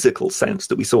the physical sense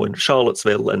that we saw in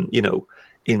Charlottesville and,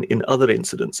 in other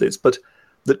incidences, but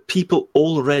that people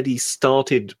already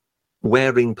started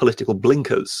wearing political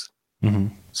blinkers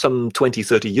some 20,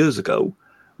 30 years ago,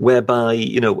 whereby,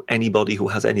 anybody who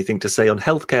has anything to say on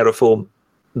healthcare reform,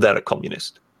 they're a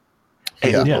communist.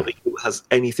 Anybody who has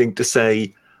anything to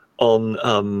say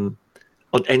on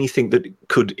anything that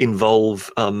could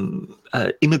involve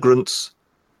immigrants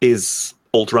is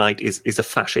alt-right, is a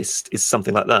fascist, is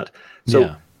something like that.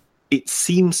 So it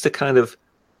seems to kind of,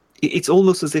 it's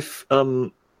almost as if,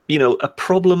 a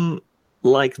problem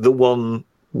like the one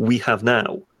we have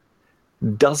now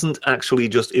doesn't actually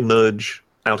just emerge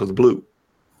out of the blue.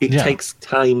 It takes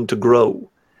time to grow.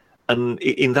 And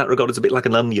in that regard, it's a bit like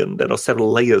an onion. There are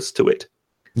several layers to it.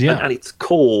 Yeah. And at its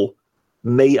core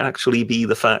may actually be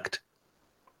the fact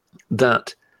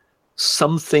that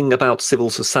something about civil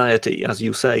society, as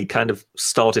you say, kind of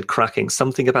started cracking.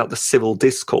 Something about the civil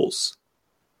discourse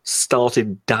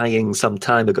started dying some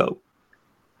time ago.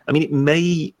 I mean, it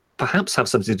may perhaps have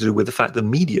something to do with the fact the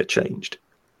media changed.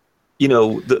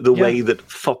 The way that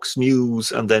Fox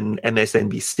News and then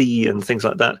MSNBC and things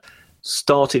like that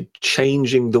started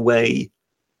changing the way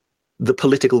the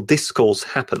political discourse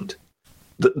happened.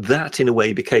 That in a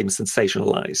way became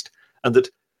sensationalized, and that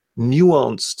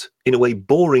nuanced, in a way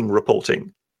boring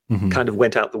reporting kind of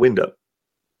went out the window.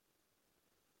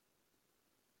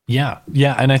 Yeah.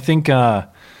 And I think, the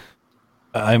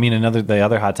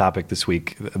other hot topic this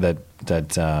week that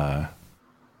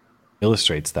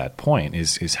illustrates that point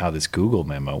is how this Google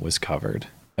memo was covered.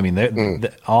 I mean,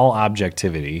 all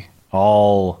objectivity,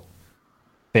 all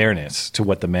fairness to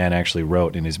what the man actually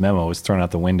wrote in his memo was thrown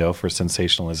out the window for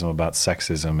sensationalism about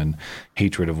sexism and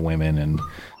hatred of women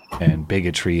and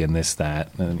bigotry and this,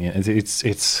 that. And it's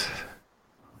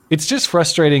just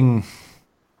frustrating.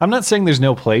 I'm not saying there's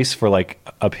no place for like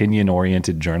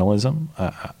opinion-oriented journalism.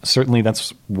 Certainly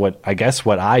that's what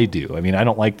I do. I mean, I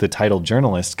don't like the title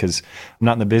journalist because I'm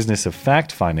not in the business of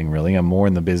fact-finding, really. I'm more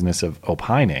in the business of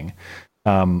opining.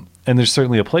 And there's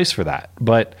certainly a place for that.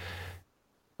 But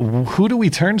who do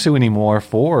we turn to anymore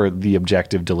for the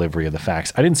objective delivery of the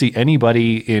facts? I didn't see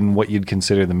anybody in what you'd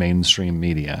consider the mainstream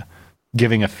media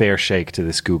giving a fair shake to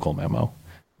this Google memo.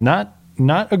 Not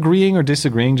agreeing or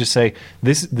disagreeing, just say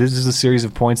this is a series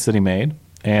of points that he made,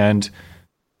 and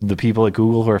the people at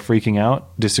Google who are freaking out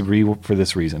disagree for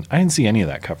this reason. I didn't see any of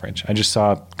that coverage. I just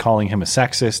saw calling him a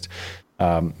sexist,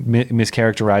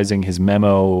 mischaracterizing his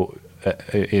memo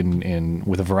in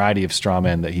with a variety of straw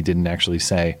men that he didn't actually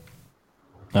say.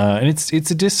 And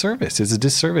it's a disservice. It's a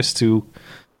disservice to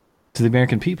the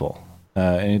American people,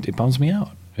 and it bums me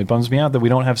out. It bums me out that we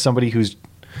don't have somebody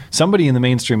in the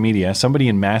mainstream media, somebody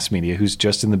in mass media who's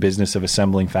just in the business of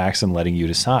assembling facts and letting you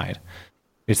decide.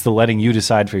 It's the letting you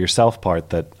decide for yourself part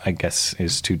that I guess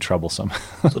is too troublesome.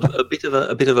 Sort of a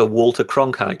bit of a Walter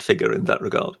Cronkite figure in that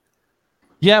regard.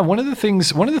 Yeah, one of the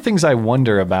things I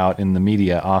wonder about in the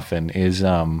media often is,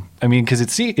 because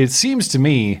it seems to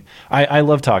me, I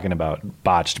love talking about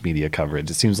botched media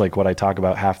coverage. It seems like what I talk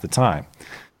about half the time.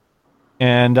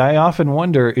 And I often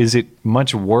wonder, is it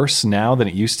much worse now than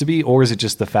it used to be? Or is it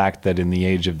just the fact that in the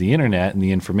age of the internet and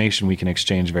the information we can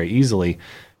exchange very easily,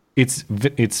 it's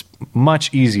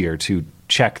much easier to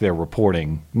check their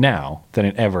reporting now than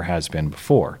it ever has been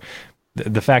before.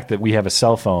 The fact that we have a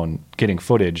cell phone getting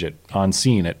footage on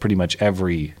scene at pretty much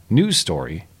every news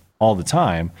story all the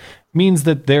time means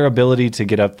that their ability to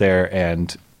get up there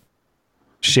and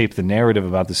shape the narrative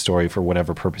about the story for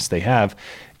whatever purpose they have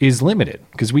is limited,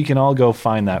 because we can all go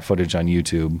find that footage on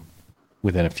YouTube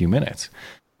within a few minutes.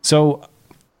 So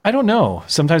I don't know.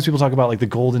 Sometimes people talk about like the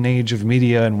golden age of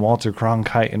media and Walter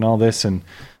Cronkite and all this. And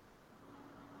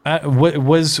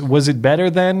was it better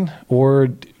then, or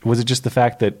was it just the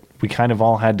fact that we kind of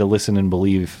all had to listen and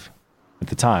believe at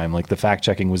the time? Like the fact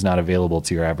checking was not available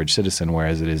to your average citizen,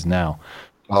 whereas it is now.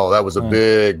 Oh, that was a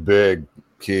big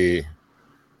key.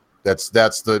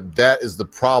 That is the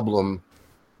problem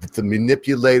that the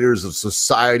manipulators of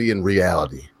society and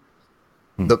reality,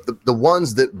 the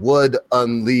ones that would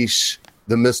unleash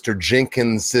the Mr.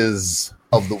 Jenkinses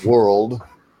of the world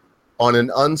on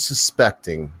an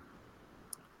unsuspecting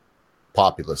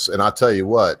populace. And I'll tell you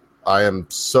what, I am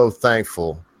so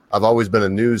thankful I've always been a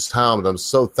news hound. I'm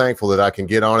so thankful that I can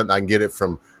get on it, and I can get it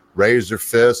from Razor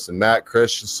Fist and Matt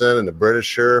Christensen and the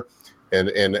Britisher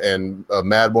and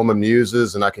Mad Woman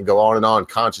Muses, and I can go on,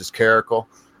 Conscious Caracal,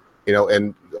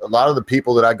 and a lot of the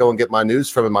people that I go and get my news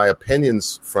from and my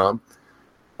opinions from,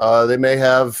 they may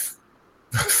have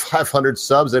 500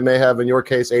 subs. They may have, in your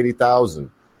case,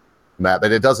 80,000. Matt,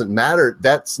 but it doesn't matter.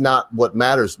 That's not what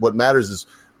matters. What matters is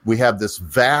we have this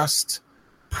vast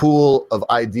pool of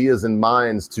ideas and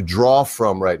minds to draw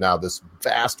from right now, this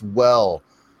vast well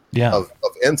of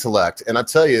intellect. And I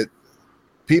tell you,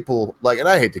 people and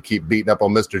I hate to keep beating up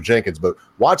on Mr. Jenkins, but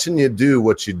watching you do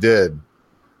what you did,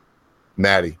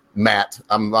 Matt,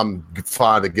 I'm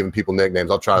fond of giving people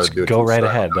nicknames. I'll try to do it. Go right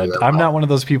ahead. I'm not one of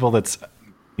those people that's,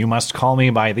 you must call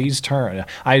me by these terms.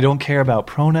 I don't care about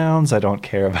pronouns. I don't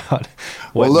care about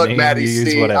what well, look, name Maddie, you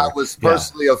use, see, whatever. I was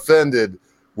personally offended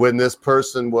when this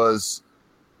was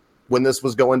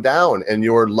going down, and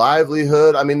your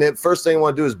livelihood. I mean, the first thing you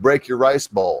want to do is break your rice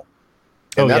bowl.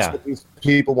 And that's what these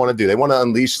people want to do. They want to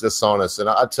unleash this on us. And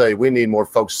I tell you, we need more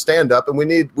folks stand up, and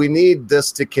we need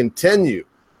this to continue.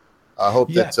 I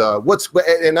hope that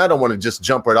and I don't want to just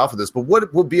jump right off of this, but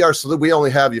what will be our solution? We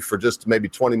only have you for just maybe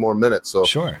 20 more minutes. So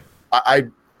sure. I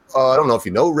don't know if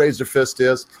you know who Razor Fist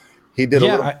is. He did a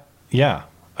little.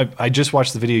 I just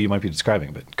watched the video you might be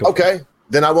describing, but go okay.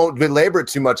 Then I won't belabor it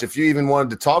too much. If you even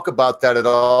wanted to talk about that at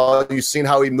all, you've seen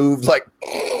how he moved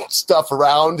stuff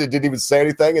around and didn't even say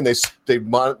anything, and they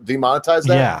demonetized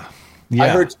that. Yeah. I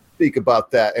heard you speak about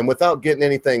that, and without getting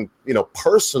anything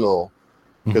personal,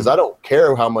 because I don't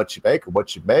care how much you make or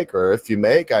what you make, or if you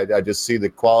make. I just see the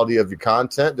quality of your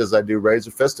content as I do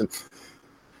Razor Fist. And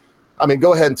I mean,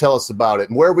 go ahead and tell us about it.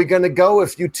 And where are we going to go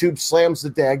if YouTube slams the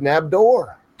dagnab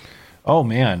door? Oh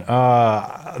man,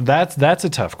 that's a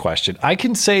tough question. I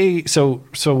can say so.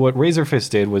 What Razor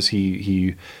Fist did was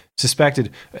he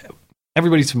suspected.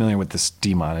 Everybody's familiar with this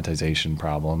demonetization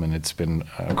problem, and it's been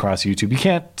across YouTube. You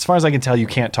can't, as far as I can tell, you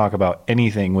can't talk about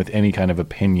anything with any kind of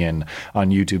opinion on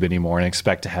YouTube anymore and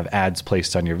expect to have ads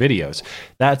placed on your videos.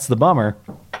 That's the bummer.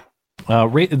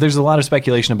 There's a lot of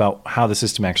speculation about how the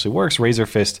system actually works. Razor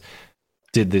Fist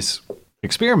did this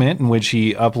experiment in which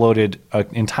he uploaded an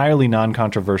entirely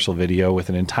non-controversial video with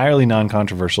an entirely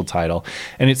non-controversial title,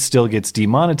 and it still gets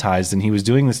demonetized. And he was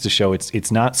doing this to show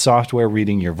it's not software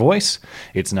reading your voice,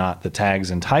 it's not the tags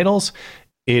and titles,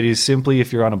 it is simply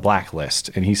if you're on a blacklist,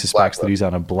 and he suspects that he's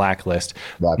on a blacklist.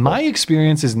 My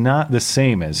experience is not the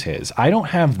same as his. I don't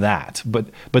have that,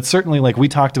 but certainly, like, we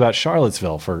talked about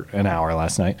Charlottesville for an hour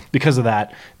last night. Because of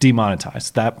that,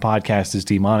 demonetized. That podcast is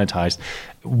demonetized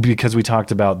because we talked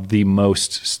about the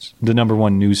number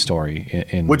one news story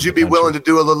in Would you be willing to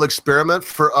do a little experiment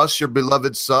for us, your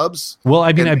beloved subs? Well,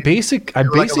 I mean, I basically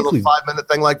like a little 5-minute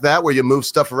thing like that where you move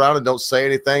stuff around and don't say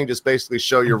anything, just basically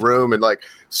show your room and like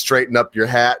straighten up your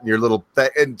hat and your little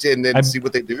and then see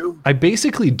what they do. I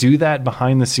basically do that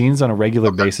behind the scenes on a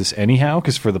regular basis anyhow,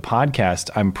 because for the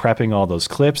podcast, I'm prepping all those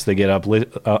clips. They get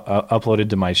uploaded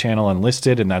to my channel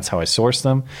unlisted, and that's how I source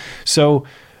them. So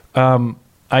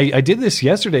I did this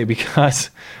yesterday because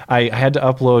I had to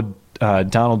upload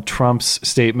Donald Trump's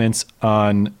statements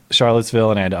on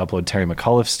Charlottesville, and I had to upload Terry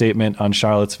McAuliffe's statement on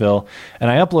Charlottesville, and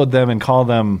I upload them and call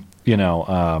them,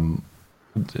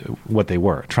 what they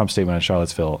were. Trump's statement on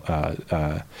Charlottesville,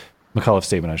 McAuliffe's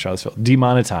statement on Charlottesville,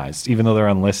 demonetized, even though they're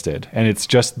unlisted, and it's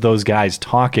just those guys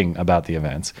talking about the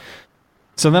events.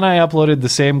 So then I uploaded the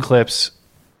same clips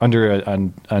under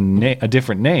a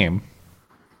different name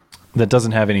that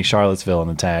doesn't have any Charlottesville in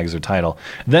the tags or title.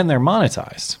 Then they're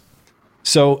monetized.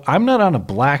 So I'm not on a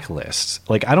blacklist.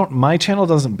 Like, my channel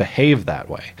doesn't behave that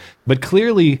way. But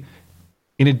clearly,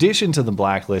 in addition to the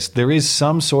blacklist, there is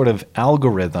some sort of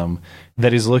algorithm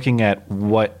that is looking at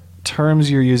what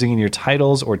terms you're using in your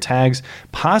titles or tags.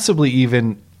 Possibly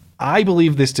even, I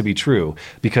believe this to be true,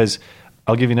 because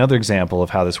I'll give you another example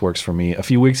of how this works for me. A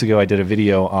few weeks ago, I did a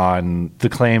video on the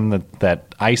claim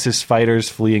that ISIS fighters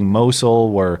fleeing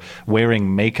Mosul were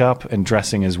wearing makeup and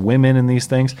dressing as women in these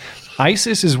things.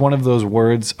 ISIS is one of those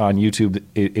words on YouTube.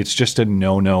 It's just a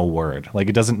no-no word. Like,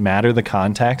 it doesn't matter the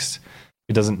context.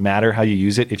 It doesn't matter how you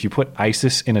use it. If you put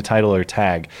ISIS in a title or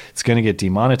tag, it's going to get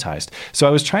demonetized. So I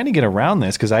was trying to get around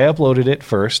this because I uploaded it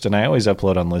first, and I always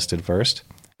upload unlisted first.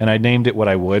 And I named it what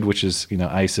I would, which is,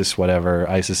 ISIS, whatever,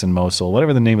 ISIS in Mosul,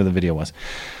 whatever the name of the video was.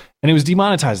 And it was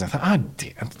demonetized. I thought,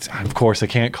 damn, of course I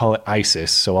can't call it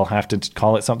ISIS, so I'll have to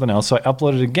call it something else. So I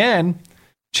uploaded again,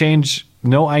 change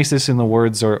no ISIS in the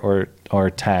words or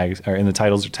tags, or in the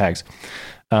titles or tags.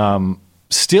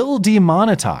 Still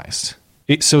demonetized.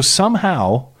 So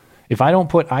somehow, if I don't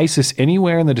put ISIS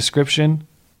anywhere in the description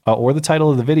or the title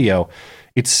of the video,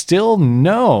 it still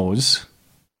knows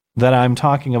that I'm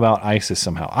talking about ISIS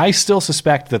somehow. I still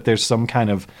suspect that there's some kind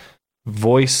of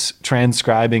voice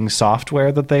transcribing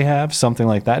software that they have, something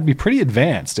like that. It'd be pretty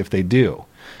advanced if they do.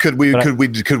 Could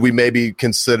we maybe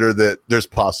consider that there's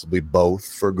possibly both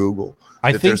for Google?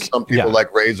 I think there's some people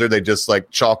like Razor, they just like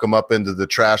chalk them up into the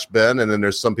trash bin, and then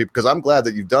there's some people, because I'm glad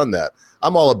that you've done that.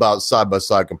 I'm all about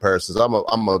side-by-side comparisons. I'm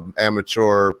a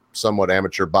somewhat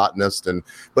amateur botanist,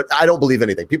 but I don't believe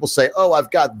anything. People say, oh,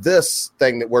 I've got this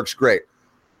thing that works great.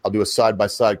 I'll do a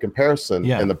side-by-side comparison,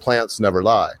 and the plants never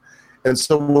lie. And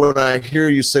so when I hear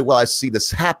you say, well, I see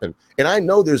this happen, and I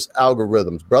know there's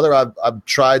algorithms. Brother, I've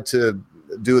tried to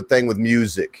do a thing with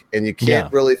music, and you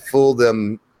can't really fool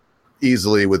them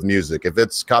easily with music. If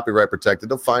it's copyright protected,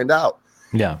 they'll find out.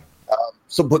 Yeah.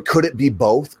 But could it be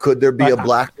both? Could there be a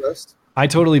blacklist? I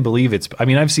totally believe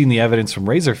I've seen the evidence from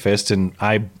Razor Fist, and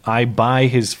I buy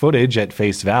his footage at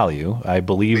face value. I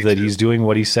believe that he's doing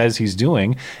what he says he's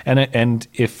doing. And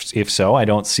if so, I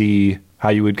don't see how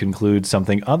you would conclude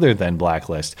something other than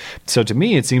blacklist. So to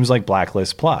me, it seems like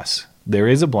blacklist plus. There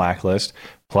is a blacklist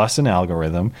plus an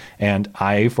algorithm, and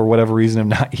I, for whatever reason, am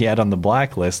not yet on the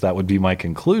blacklist. That would be my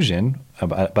conclusion,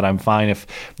 but I'm fine if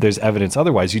there's evidence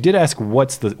otherwise. You did ask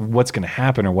what's going to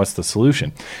happen or what's the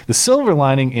solution. The silver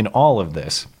lining in all of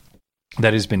this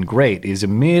that has been great is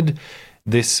amid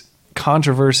this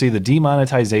controversy, the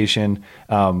demonetization,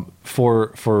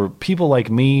 for people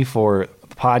like me, for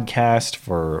the podcast,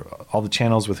 for all the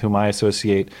channels with whom I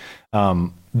associate,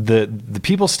 the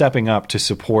people stepping up to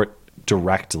support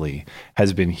directly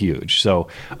has been huge. So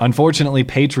unfortunately,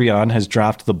 Patreon has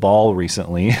dropped the ball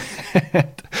recently. A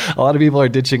lot of people are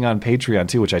ditching on Patreon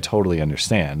too, which I totally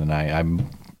understand. And I'm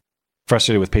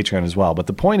frustrated with Patreon as well. But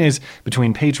the point is,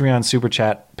 between Patreon, Super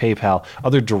Chat, PayPal,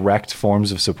 other direct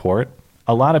forms of support,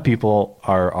 a lot of people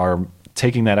are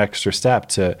taking that extra step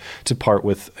to part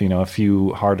with, a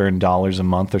few hard-earned dollars a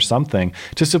month or something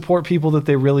to support people that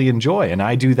they really enjoy. And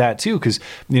I do that too, because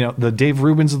the Dave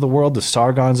Rubins of the world, the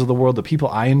Sargons of the world, the people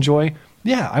I enjoy,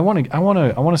 I want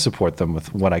to support them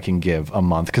with what I can give a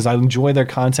month, because I enjoy their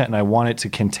content and I want it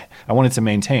to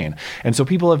maintain. And so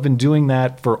people have been doing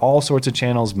that for all sorts of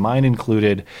channels, mine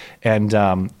included. And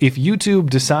if YouTube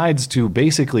decides to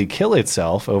basically kill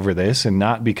itself over this and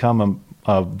not become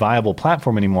a viable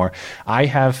platform anymore, I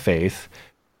have faith.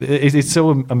 It's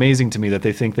so amazing to me that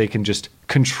they think they can just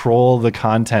control the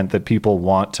content that people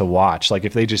want to watch. Like,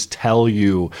 if they just tell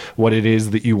you what it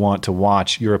is that you want to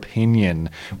watch, your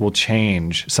opinion will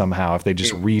change somehow if they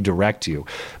just redirect you.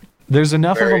 There's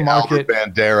enough of a market.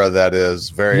 Albert Bandera, that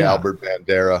is. Very Albert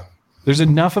Bandera. There's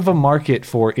enough of a market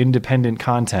for independent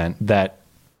content that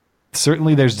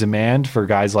certainly there's demand for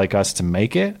guys like us to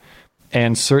make it.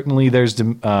 And certainly there's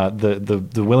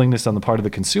the willingness on the part of the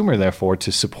consumer, therefore, to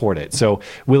support it. So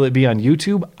will it be on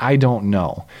YouTube? I don't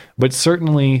know. But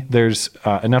certainly there's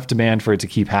enough demand for it to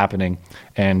keep happening.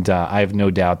 And I have no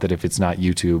doubt that if it's not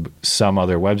YouTube, some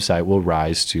other website will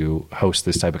rise to host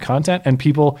this type of content. And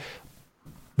people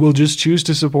will just choose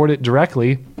to support it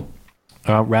directly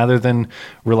rather than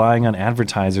relying on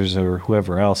advertisers or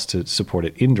whoever else to support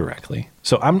it indirectly.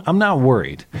 So I'm not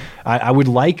worried. I would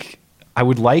like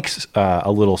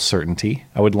a little certainty.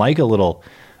 I would like a little,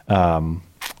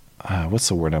 what's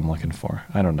the word I'm looking for?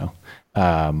 I don't know.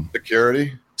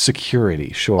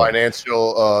 Security, sure.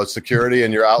 Financial security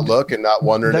in your outlook, and not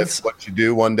wondering if what you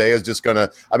do one day is just going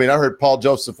to, I heard Paul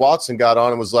Joseph Watson got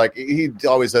on and was like, he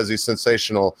always has these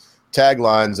sensational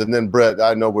taglines. And then Brett,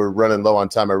 I know we're running low on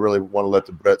time. I really want to let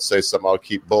the Brett say something. I'll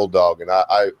keep bulldog. And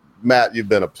Matt, you've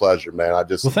been a pleasure, man.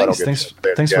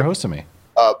 Thanks for hosting me.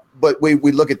 But we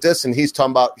look at this, and he's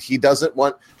talking about he doesn't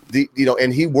want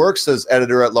and he works as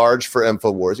editor at large for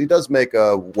InfoWars. He does make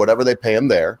whatever they pay him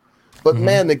there. But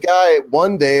man, the guy,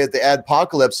 one day at the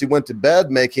Adpocalypse, he went to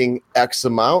bed making X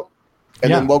amount,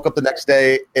 and then woke up the next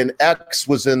day and X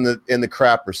was in the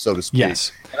crapper, so to speak.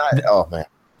 Yes. And oh man.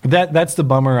 That's the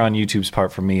bummer on YouTube's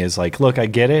part for me, is like, look, I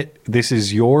get it. This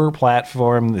is your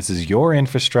platform. This is your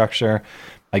infrastructure.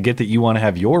 I get that you want to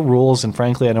have your rules, and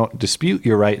frankly, I don't dispute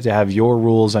your right to have your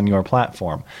rules on your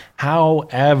platform.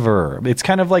 However, it's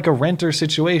kind of like a renter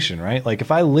situation, right? Like,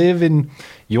 if I live in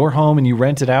your home and you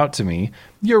rent it out to me,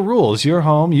 your rules, your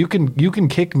home, you can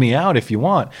kick me out if you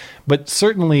want, but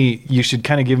certainly you should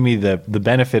kind of give me the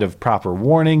benefit of proper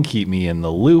warning, keep me in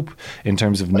the loop in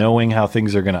terms of knowing how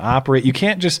things are going to operate. You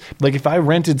can't just, like, if I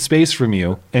rented space from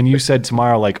you and you said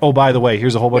tomorrow, like, oh, by the way,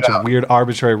 here's a whole bunch of weird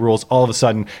arbitrary rules all of a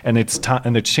sudden, and it's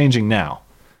changing now.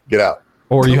 Get out.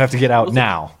 Or you have to get out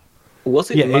now.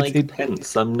 Was it Mike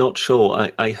Pence? I'm not sure.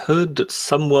 I heard that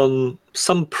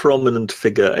some prominent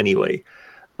figure anyway,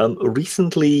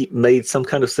 recently made some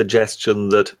kind of suggestion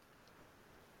that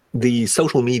the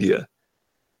social media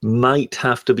might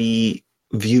have to be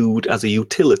viewed as a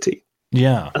utility.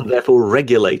 Yeah. And therefore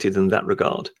regulated in that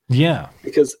regard. Yeah.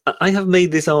 Because I have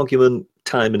made this argument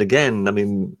time and again. I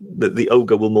mean, the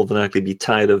Ogre will more than likely be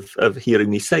tired of hearing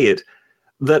me say it,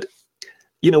 that,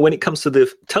 when it comes to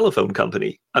the telephone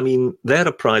company, I mean, they're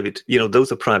a private,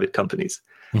 those are private companies.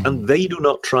 Mm-hmm. And they do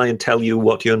not try and tell you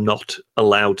what you're not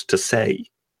allowed to say.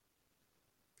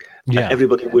 Yeah.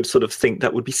 Everybody would sort of think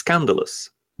that would be scandalous.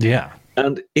 Yeah.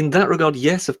 And in that regard,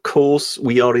 yes, of course,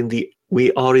 we are in the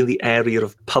area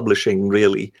of publishing,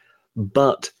 really,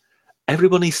 but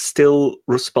everyone is still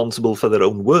responsible for their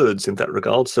own words in that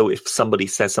regard. So if somebody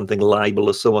says something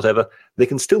libelous or whatever, they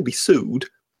can still be sued,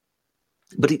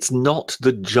 but it's not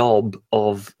the job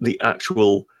of the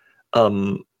actual,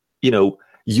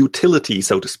 utility,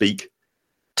 so to speak,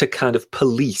 to kind of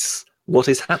police what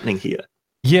is happening here.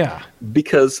 Yeah.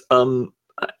 Because,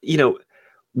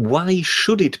 why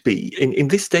should it be in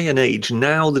this day and age,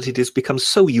 now that it has become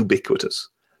so ubiquitous,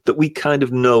 that we kind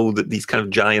of know that these kind of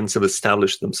giants have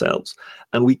established themselves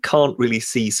and we can't really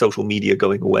see social media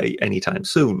going away anytime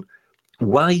soon?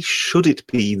 Why should it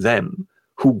be them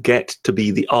who get to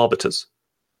be the arbiters?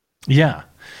 Yeah.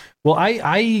 Well,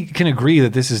 I can agree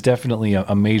that this is definitely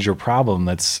a major problem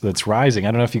that's rising.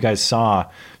 I don't know if you guys saw,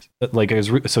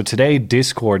 so today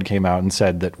Discord came out and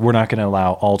said that we're not going to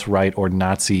allow alt-right or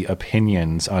Nazi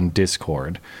opinions on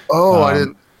Discord. Oh, I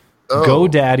didn't. Oh.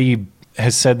 GoDaddy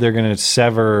has said they're going to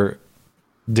sever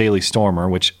Daily Stormer,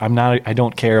 which I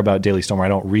don't care about Daily Stormer. I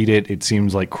don't read it. It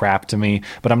seems like crap to me,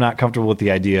 but I'm not comfortable with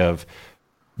the idea of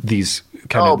these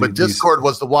but Discord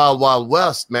was the wild, wild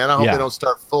west, man. I hope they don't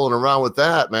start fooling around with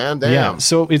that, man. Damn. Yeah.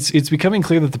 So it's becoming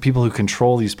clear that the people who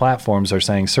control these platforms are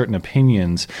saying certain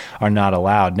opinions are not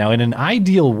allowed. Now, in an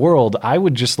ideal world, I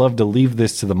would just love to leave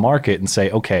this to the market and say,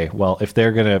 okay, well, if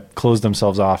they're going to close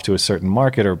themselves off to a certain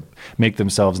market or make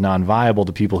themselves non-viable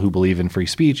to people who believe in free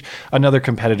speech, another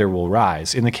competitor will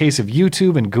rise. In the case of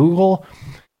YouTube and Google,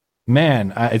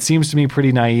 man, it seems to me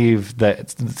pretty naive to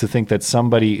think that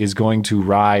somebody is going to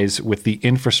rise with the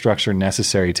infrastructure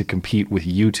necessary to compete with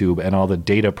YouTube and all the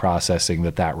data processing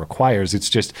that requires.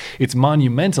 It's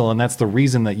monumental, and that's the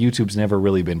reason that YouTube's never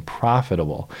really been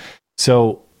profitable.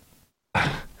 So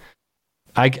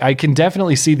I can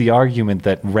definitely see the argument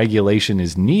that regulation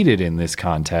is needed in this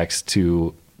context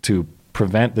to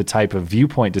prevent the type of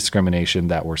viewpoint discrimination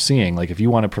that we're seeing. Like, if you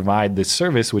want to provide this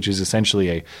service, which is essentially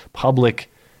a public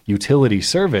utility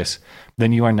service,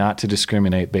 then you are not to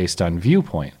discriminate based on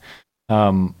viewpoint.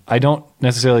 I don't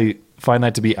necessarily find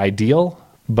that to be ideal,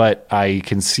 but I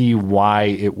can see why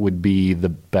it would be the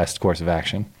best course of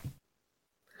action.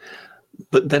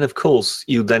 But then, of course,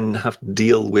 you then have to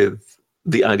deal with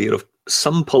the idea of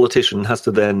some politician has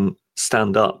to then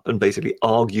stand up and basically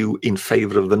argue in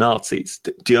favor of the Nazis.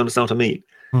 Do you understand what I mean?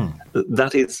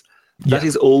 That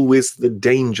is always the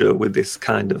danger with this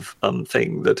kind of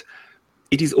thing, that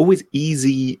it is always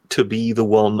easy to be the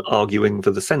one arguing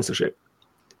for the censorship,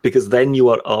 because then you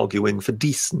are arguing for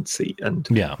decency and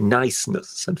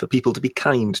niceness and for people to be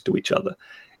kind to each other.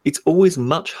 It's always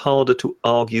much harder to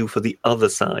argue for the other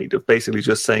side of basically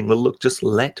just saying, well, look, just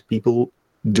let people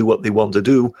do what they want to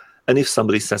do. And if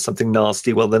somebody says something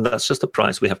nasty, well, then that's just a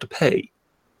price we have to pay.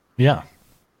 Yeah.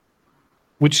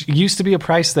 Which used to be a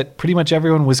price that pretty much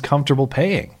everyone was comfortable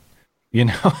paying. I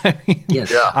mean,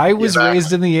 I was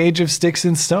raised in the age of sticks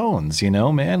and stones,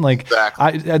 man. Like,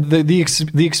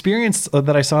 the experience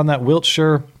that I saw in that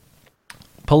Wiltshire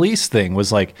police thing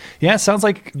was like, it sounds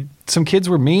like some kids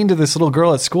were mean to this little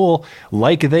girl at school,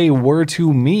 like they were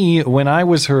to me when I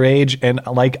was her age, and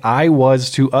like I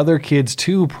was to other kids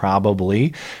too,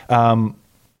 probably.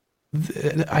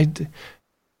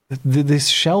 This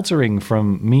sheltering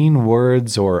from mean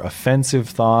words or offensive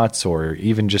thoughts or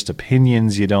even just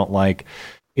opinions you don't like,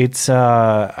 it's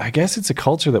I guess it's a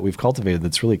culture that we've cultivated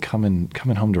that's really coming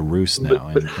home to roost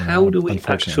now. But how do we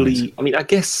actually, I mean, I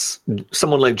guess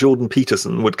someone like Jordan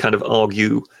Peterson would kind of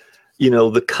argue,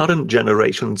 the current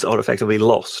generations are effectively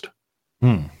lost.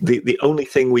 The only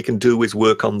thing we can do is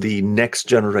work on the next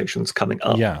generations coming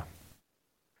up. Yeah.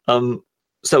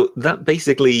 So that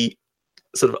basically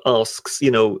sort of asks,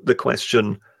 the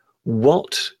question,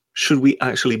 what should we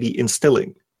actually be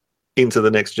instilling into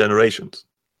the next generations?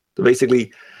 So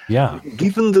basically,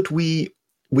 given that we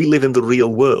live in the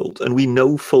real world and we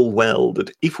know full well that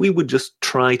if we would just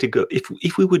try to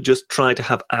if we would just try to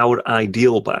have our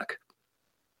ideal back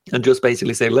and just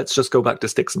basically say, let's just go back to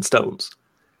sticks and stones,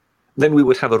 then we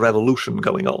would have a revolution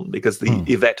going on, because the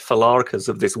Yvette Falarkas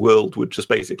of this world would just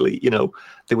basically,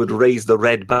 they would raise the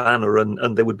red banner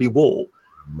and there would be war.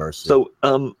 Mercy. So,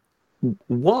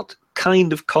 what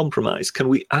kind of compromise can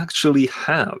we actually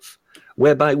have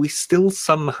whereby we still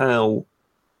somehow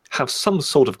have some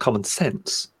sort of common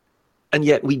sense, and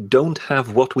yet we don't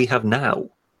have what we have now?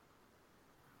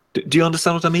 Do you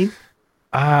understand what I mean?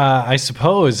 I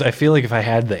suppose. I feel like if I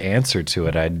had the answer to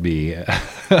it, I'd be,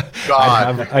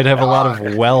 I'd have a lot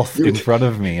of wealth in front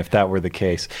of me if that were the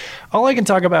case. All I can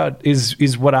talk about is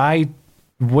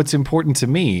what's important to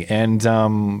me, and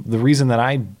the reason that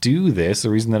I do this, the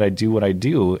reason that I do what I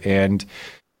do, and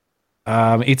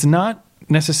it's not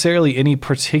necessarily any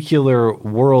particular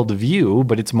worldview,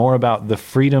 but it's more about the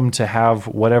freedom to have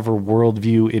whatever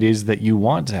worldview it is that you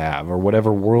want to have, or whatever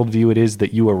worldview it is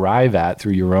that you arrive at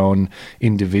through your own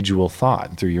individual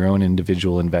thought, through your own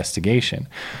individual investigation.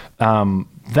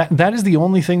 That is the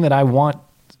only thing that I want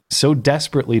so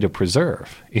desperately to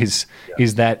preserve is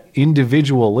that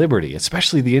individual liberty,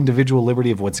 especially the individual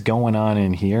liberty of what's going on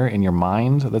in here in your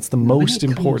mind. That's the most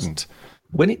important.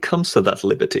 When it comes to that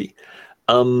liberty,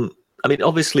 I mean,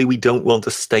 obviously, we don't want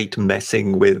a state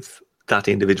messing with that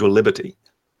individual liberty.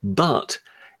 But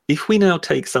if we now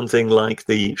take something like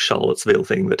the Charlottesville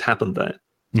thing that happened there,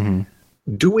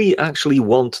 do we actually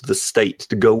want the state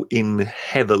to go in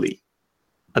heavily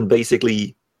and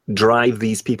basically drive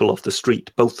these people off the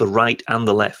street, both the right and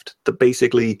the left? That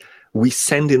basically we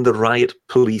send in the riot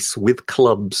police with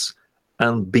clubs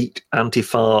and beat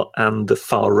Antifa and the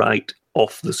far right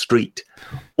off the street?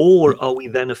 Or are we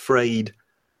then afraid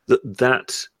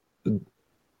that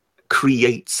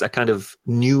creates a kind of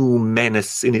new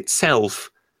menace in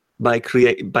itself by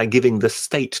giving the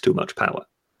state too much power?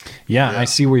 Yeah, I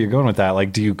see where you're going with that.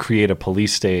 Like, do you create a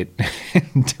police state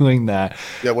doing that?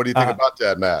 Yeah, what do you think about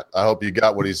that, Matt? I hope you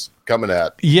got what he's coming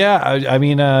at. Yeah, I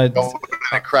mean...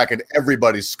 cracking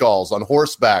everybody's skulls on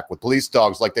horseback with police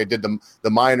dogs like they did the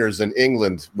miners in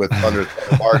England with under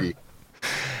Margie.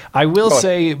 I will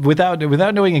say, without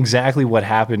knowing exactly what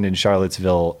happened in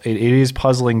Charlottesville, it is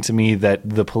puzzling to me that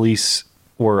the police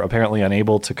were apparently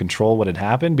unable to control what had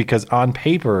happened, because on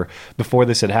paper, before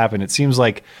this had happened, it seems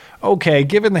like, okay,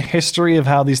 given the history of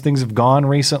how these things have gone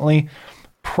recently,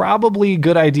 probably a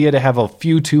good idea to have a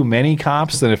few too many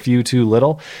cops than a few too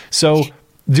little. So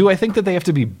do I think that they have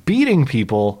to be beating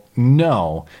people?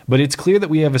 No. But it's clear that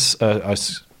we have a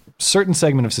certain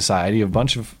segment of society, a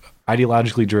bunch of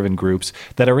ideologically driven groups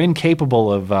that are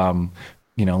incapable of,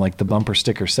 like the bumper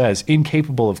sticker says,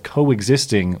 incapable of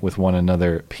coexisting with one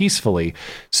another peacefully.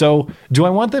 So do I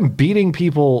want them beating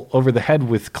people over the head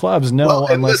with clubs? No,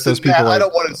 unless those people I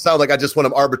don't want it to sound like I just want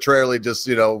them arbitrarily just,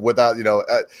 without,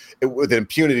 with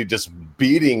impunity, just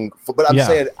beating. But I'm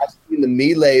saying I've seen the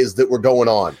melees that were going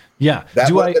on. Yeah. That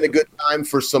would have been a good time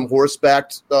for some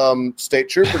horseback state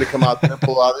trooper to come out there,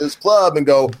 pull out his club and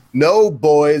go, no,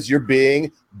 boys, you're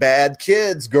being bad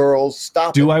kids, girls,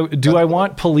 stop. Do I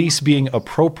want police being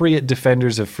appropriate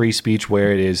defenders of free speech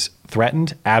where it is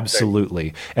threatened?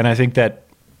 Absolutely. And I think that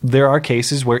there are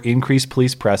cases where increased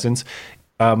police presence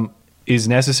is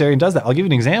necessary and does that. I'll give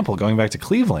you an example, going back to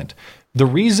Cleveland. The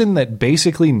reason that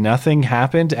basically nothing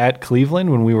happened at Cleveland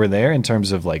when we were there in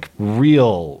terms of like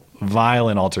real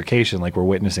violent altercation like we're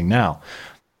witnessing now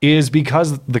is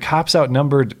because the cops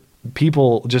outnumbered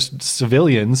people, just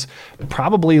civilians,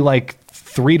 probably like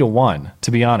 3-1,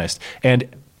 to be honest.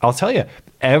 And I'll tell you,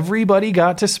 everybody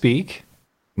got to speak.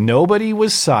 Nobody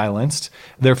was silenced.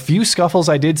 Their few scuffles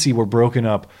I did see were broken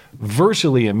up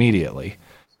virtually immediately.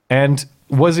 And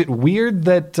was it weird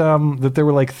that that there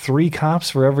were like 3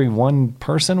 cops for every 1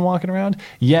 person walking around?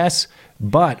 Yes,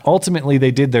 but ultimately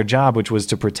they did their job, which was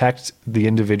to protect the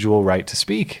individual right to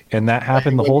speak, and that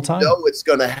happened the whole time. You know it's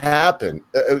going to happen.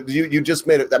 You just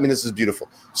made it. I mean, this is beautiful.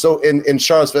 So in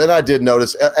Charlottesville, and I did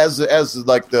notice as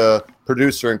like the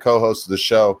producer and co-host of the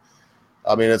show,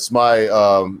 I mean, it's my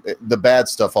the bad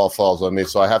stuff all falls on me.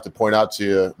 So I have to point out to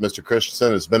you, Mr.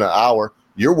 Christensen, it's been an hour.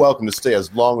 You're welcome to stay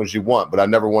as long as you want, but I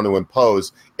never want to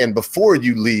impose. And before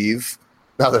you leave,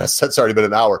 now that I said it's already been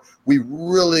an hour, we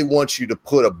really want you to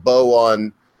put a bow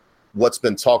on what's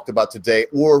been talked about today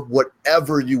or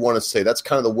whatever you want to say. That's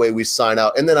kind of the way we sign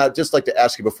out. And then I'd just like to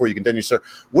ask you before you continue, sir,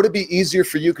 would it be easier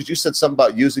for you, because you said something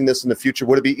about using this in the future,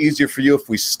 would it be easier for you if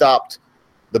we stopped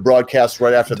the broadcast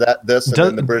right after this and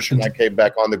then the British and I came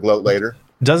back on the gloat later?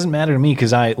 Doesn't matter to me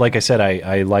because I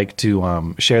like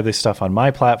to share this stuff on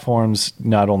my platforms,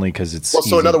 not only because it's well.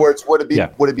 So in other words, would it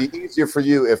be easier for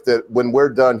you if when we're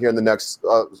done here in the next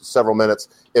several minutes,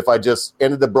 if I just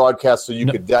ended the broadcast so you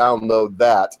could download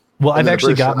that? Well, I've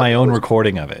actually got my own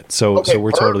recording of it, so we're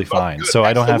totally fine. Good. So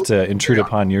I don't have to intrude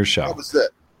upon your show. That was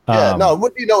it. Yeah, no, it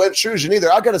wouldn't be no intrusion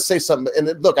either. I got to say something.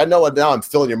 And look, I know now I'm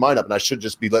filling your mind up and I should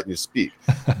just be letting you speak.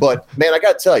 But, man, I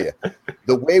got to tell you,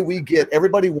 the way we get,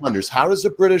 everybody wonders, how does the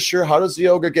Britisher, how does the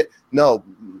Ogre get? No,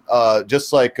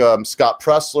 just like Scott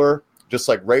Pressler, just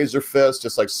like Razor Fist,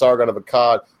 just like Sargon of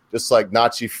Akkad, just like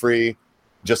Nazi Free,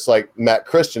 just like Matt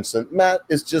Christensen. Matt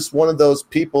is just one of those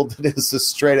people that is a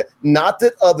straight up, not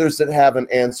that others that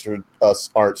haven't answered us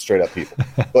aren't straight up people,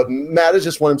 but Matt is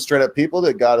just one of them straight up people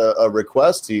that got a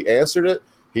request. He answered it.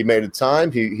 He made a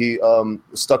time. He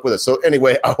stuck with it. So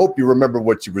anyway, I hope you remember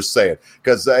what you were saying,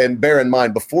 because and bear in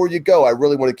mind, before you go, I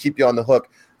really want to keep you on the hook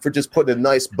for just putting a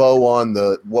nice bow on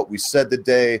what we said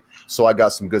today. So I got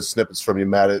some good snippets from you,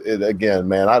 Matt. Again,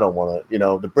 man, I don't want to,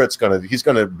 the Brit's he's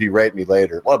going to berate me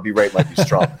later. Well, berate might be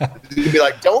strong. He'd be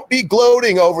like, don't be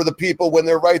gloating over the people when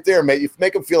they're right there, mate. You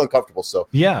make them feel uncomfortable. So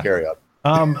yeah, carry on.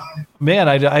 Man,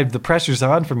 I the pressure's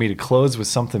on for me to close with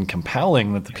something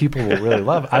compelling that the people will really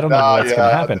love. I don't know what's going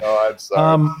to happen. No, I'm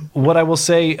sorry. What I will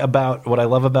say about what I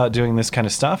love about doing this kind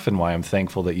of stuff and why I'm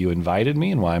thankful that you invited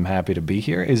me and why I'm happy to be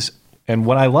here is, and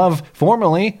what I love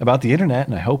formally about the internet,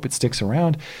 and I hope it sticks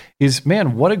around, is,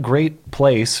 man, what a great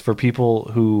place for people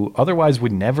who otherwise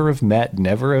would never have met,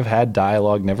 never have had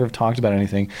dialogue, never have talked about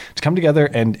anything, to come together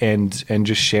and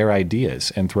just share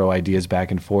ideas and throw ideas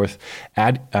back and forth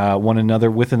at one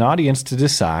another with an audience to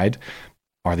decide,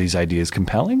 are these ideas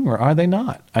compelling or are they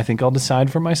not? I think I'll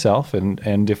decide for myself,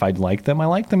 and if I like them, I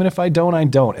like them, and if I don't, I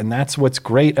don't. And that's what's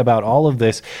great about all of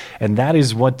this, and that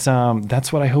is what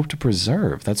I hope to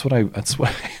preserve. That's why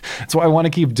I want to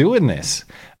keep doing this.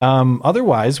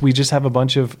 Otherwise, we just have a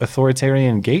bunch of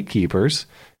authoritarian gatekeepers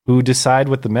who decide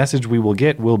what the message we will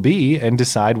get will be, and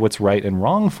decide what's right and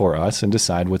wrong for us, and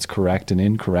decide what's correct and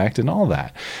incorrect and all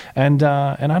that. And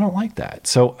I don't like that.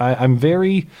 So I'm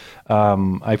very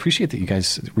I appreciate that you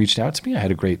guys reached out to me. I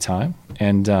had a great time,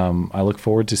 and I look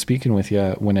forward to speaking with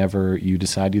you whenever you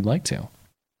decide you'd like to.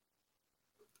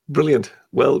 Brilliant.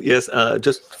 Well, yes,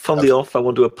 just from the off, I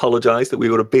want to apologize that we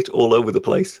were a bit all over the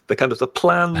place. The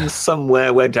plan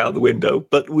somewhere went out the window,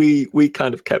 but we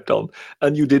kind of kept on,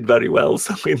 and you did very well.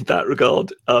 So in that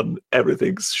regard,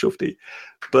 everything's shufty.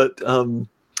 But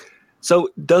so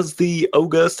does the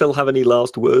Ogre still have any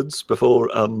last words before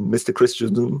Mr.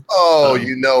 Christensen?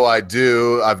 Oh, I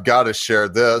do. I've got to share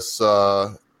this.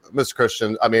 Mr.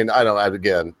 Christian, I mean,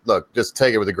 again, look, just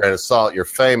take it with a grain of salt. You're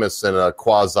famous in a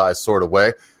quasi sort of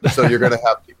way. So you're going to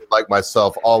have people like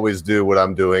myself always do what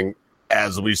I'm doing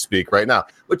as we speak right now,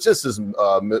 which this is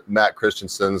Matt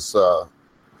Christensen's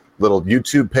little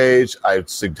YouTube page. I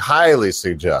highly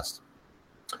suggest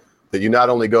that you not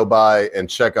only go by and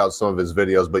check out some of his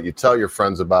videos, but you tell your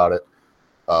friends about it.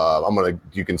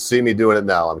 You can see me doing it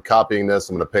now. I'm copying this.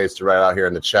 I'm going to paste it right out here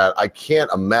in the chat. I can't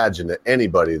imagine that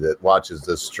anybody that watches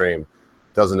this stream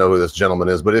doesn't know who this gentleman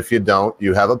is. But if you don't,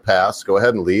 you have a pass. Go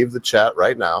ahead and leave the chat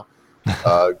right now.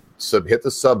 Hit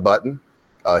the sub button,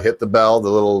 hit the bell, the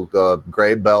little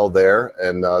gray bell there.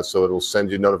 And so it'll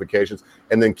send you notifications.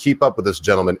 And then keep up with this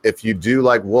gentleman. If you do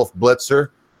like Wolf Blitzer,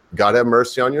 God have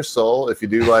mercy on your soul. If you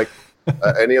do like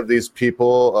any of these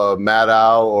people,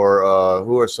 Maddow, or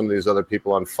who are some of these other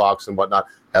people on Fox and whatnot,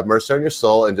 have mercy on your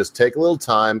soul and just take a little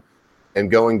time and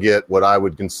go and get what I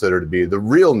would consider to be the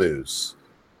real news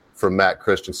from Matt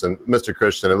Christensen. Mr.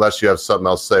 Christian, unless you have something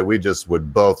else to say, we just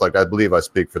would both, I believe I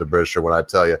speak for the Britisher when I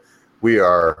tell you,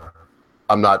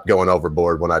 I'm not going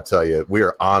overboard when I tell you, we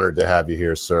are honored to have you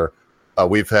here, sir.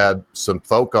 We've had some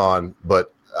folk on,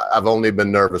 but I've only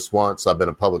been nervous once. I've been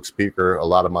a public speaker a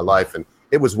lot of my life, and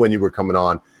it was when you were coming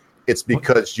on. It's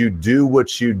because you do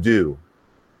what you do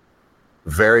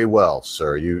very well,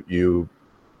 sir.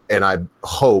 And I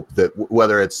hope that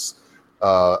whether it's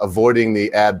avoiding the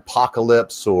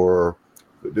adpocalypse or,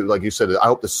 like you said, I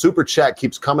hope the super chat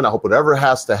keeps coming. I hope whatever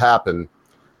has to happen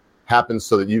happens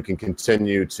so that you can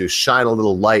continue to shine a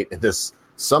little light in this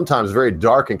sometimes very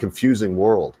dark and confusing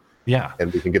world. Yeah.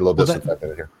 And we can get a little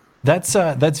disinfectant in here.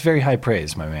 That's very high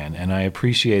praise, my man. And I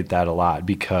appreciate that a lot,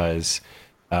 because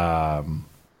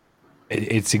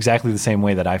it's exactly the same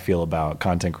way that I feel about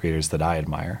content creators that I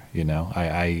admire.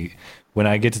 I when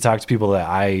I get to talk to people that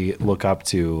I look up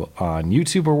to on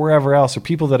YouTube or wherever else, or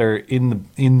people that are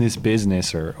in this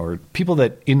business, or people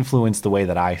that influence the way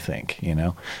that I think,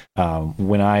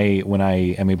 when I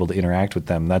am able to interact with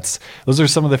them, those are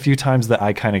some of the few times that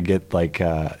I kind of get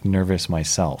nervous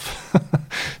myself.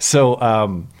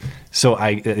 So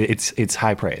it's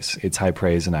high praise. It's high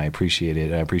praise, and I appreciate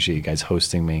it. I appreciate you guys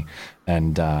hosting me.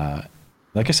 And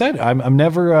like I said, I'm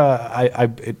never.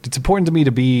 It's important to me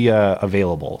to be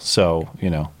available. So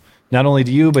not only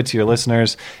to you, but to your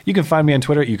listeners. You can find me on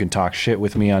Twitter. You can talk shit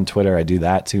with me on Twitter. I do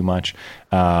that too much.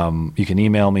 You can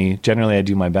email me. Generally, I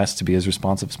do my best to be as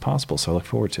responsive as possible, so I look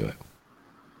forward to it.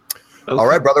 Okay. All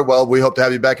right, brother. Well, we hope to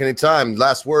have you back anytime.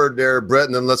 Last word there, Brett,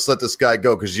 and then let's let this guy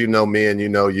go because you know me and you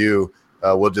know you.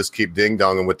 We'll just keep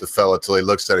ding-donging with the fella till he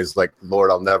looks at it. He's like,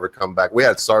 Lord, I'll never come back. We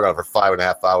had Sargon for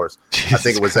 5.5 hours. Jesus I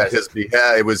think it was Christ. At his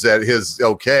behalf. It was at his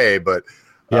okay, but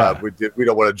we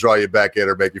don't want to draw you back in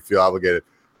or make you feel obligated.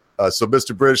 So,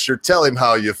 Mr. Britisher, tell him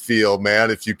how you feel,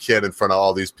 man, if you can, in front of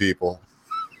all these people.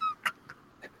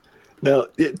 Now,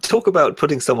 talk about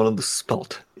putting someone on the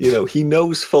spot. He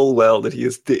knows full well that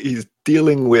he's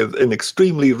dealing with an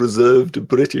extremely reserved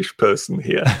British person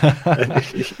here. And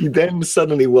he then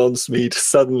suddenly wants me to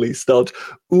suddenly start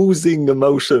oozing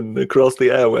emotion across the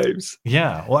airwaves.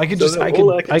 Yeah, well, I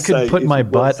could put my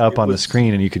butt up on the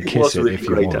screen and you could kiss it if you want. It was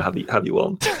really great to have you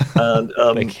on. And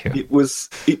Thank you.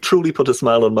 It truly put a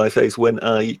smile on my face when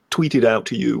I tweeted out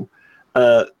to you,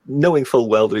 knowing full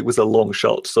well that it was a long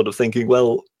shot, sort of thinking,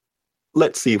 well,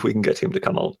 let's see if we can get him to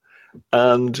come on.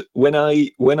 And when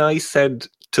I said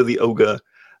to the Ogre,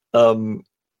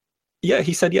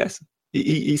 he said yes.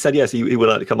 He said yes, he would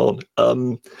like to come on.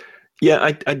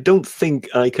 I don't think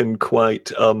I can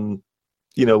quite,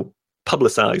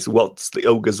 publicize what the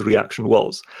Ogre's reaction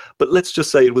was. But let's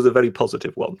just say it was a very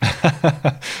positive one.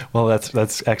 Well,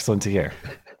 that's excellent to hear.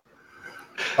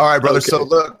 All right, brother. Okay. So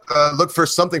look for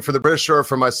something for the Britisher or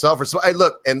for myself. Or so.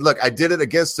 Look. I did it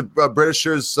against the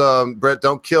Britishers. Brett,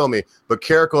 don't kill me. But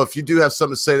Caracal, if you do have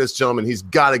something to say to this gentleman, he's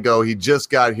got to go. He just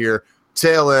got here.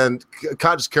 Tail end.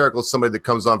 Conscious Caracal is somebody that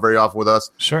comes on very often with us.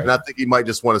 Sure. And I think he might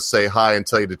just want to say hi and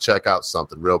tell you to check out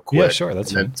something real quick. Yeah, sure.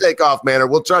 That's fine. Take off, man. Or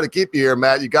we'll try to keep you here,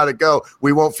 Matt. You got to go.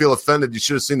 We won't feel offended. You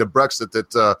should have seen the Brexit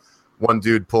that one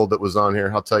dude pulled that was on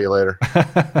here. I'll tell you later.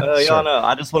 Sure. No,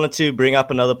 I just wanted to bring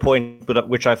up another point,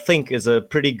 which I think is a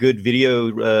pretty good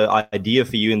video idea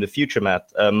for you in the future, Matt.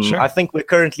 Sure. I think we're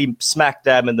currently smack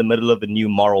dab in the middle of a new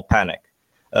moral panic.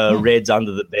 Red's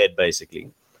under the bed, basically.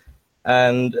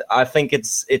 And I think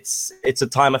it's a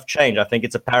time of change. I think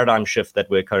it's a paradigm shift that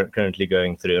we're currently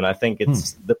going through. And I think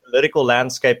it's the political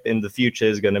landscape in the future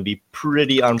is going to be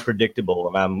pretty unpredictable.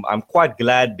 And I'm quite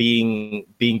glad being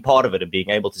part of it and being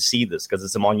able to see this because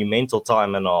it's a monumental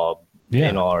time in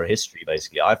our history,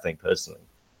 basically, I think personally.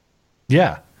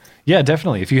 Yeah. Yeah,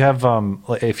 definitely. If you have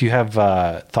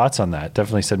thoughts on that,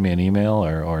 definitely send me an email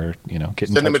or get in touch with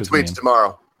me. Send him a tweet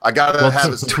tomorrow. I got to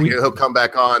have his tweet. He'll come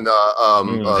back on,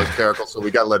 Caracal, so we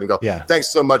got to let him go. Yeah. Thanks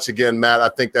so much again, Matt. I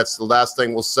think that's the last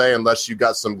thing we'll say unless you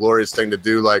got some glorious thing to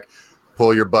do, like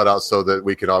pull your butt out so that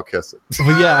we can all kiss it.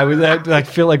 Well, yeah, I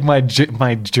feel like my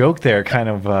joke there kind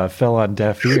of fell on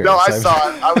deaf ears. No, I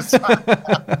saw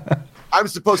it. I'm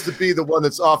supposed to be the one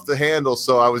that's off the handle,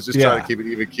 so I was just trying to keep it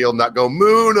even keeled, not go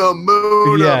moon.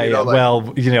 Yeah.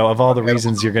 Well, of all the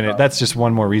reasons that's just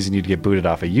one more reason you'd get booted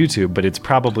off of YouTube, but it's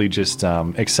probably just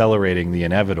accelerating the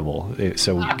inevitable.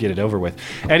 So get it over with.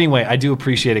 Anyway, I do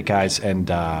appreciate it, guys, and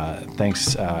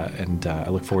thanks. And I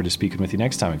look forward to speaking with you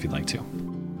next time if you'd like to.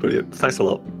 Brilliant. Thanks a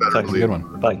lot. Thanks. Have a good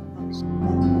one. Bye.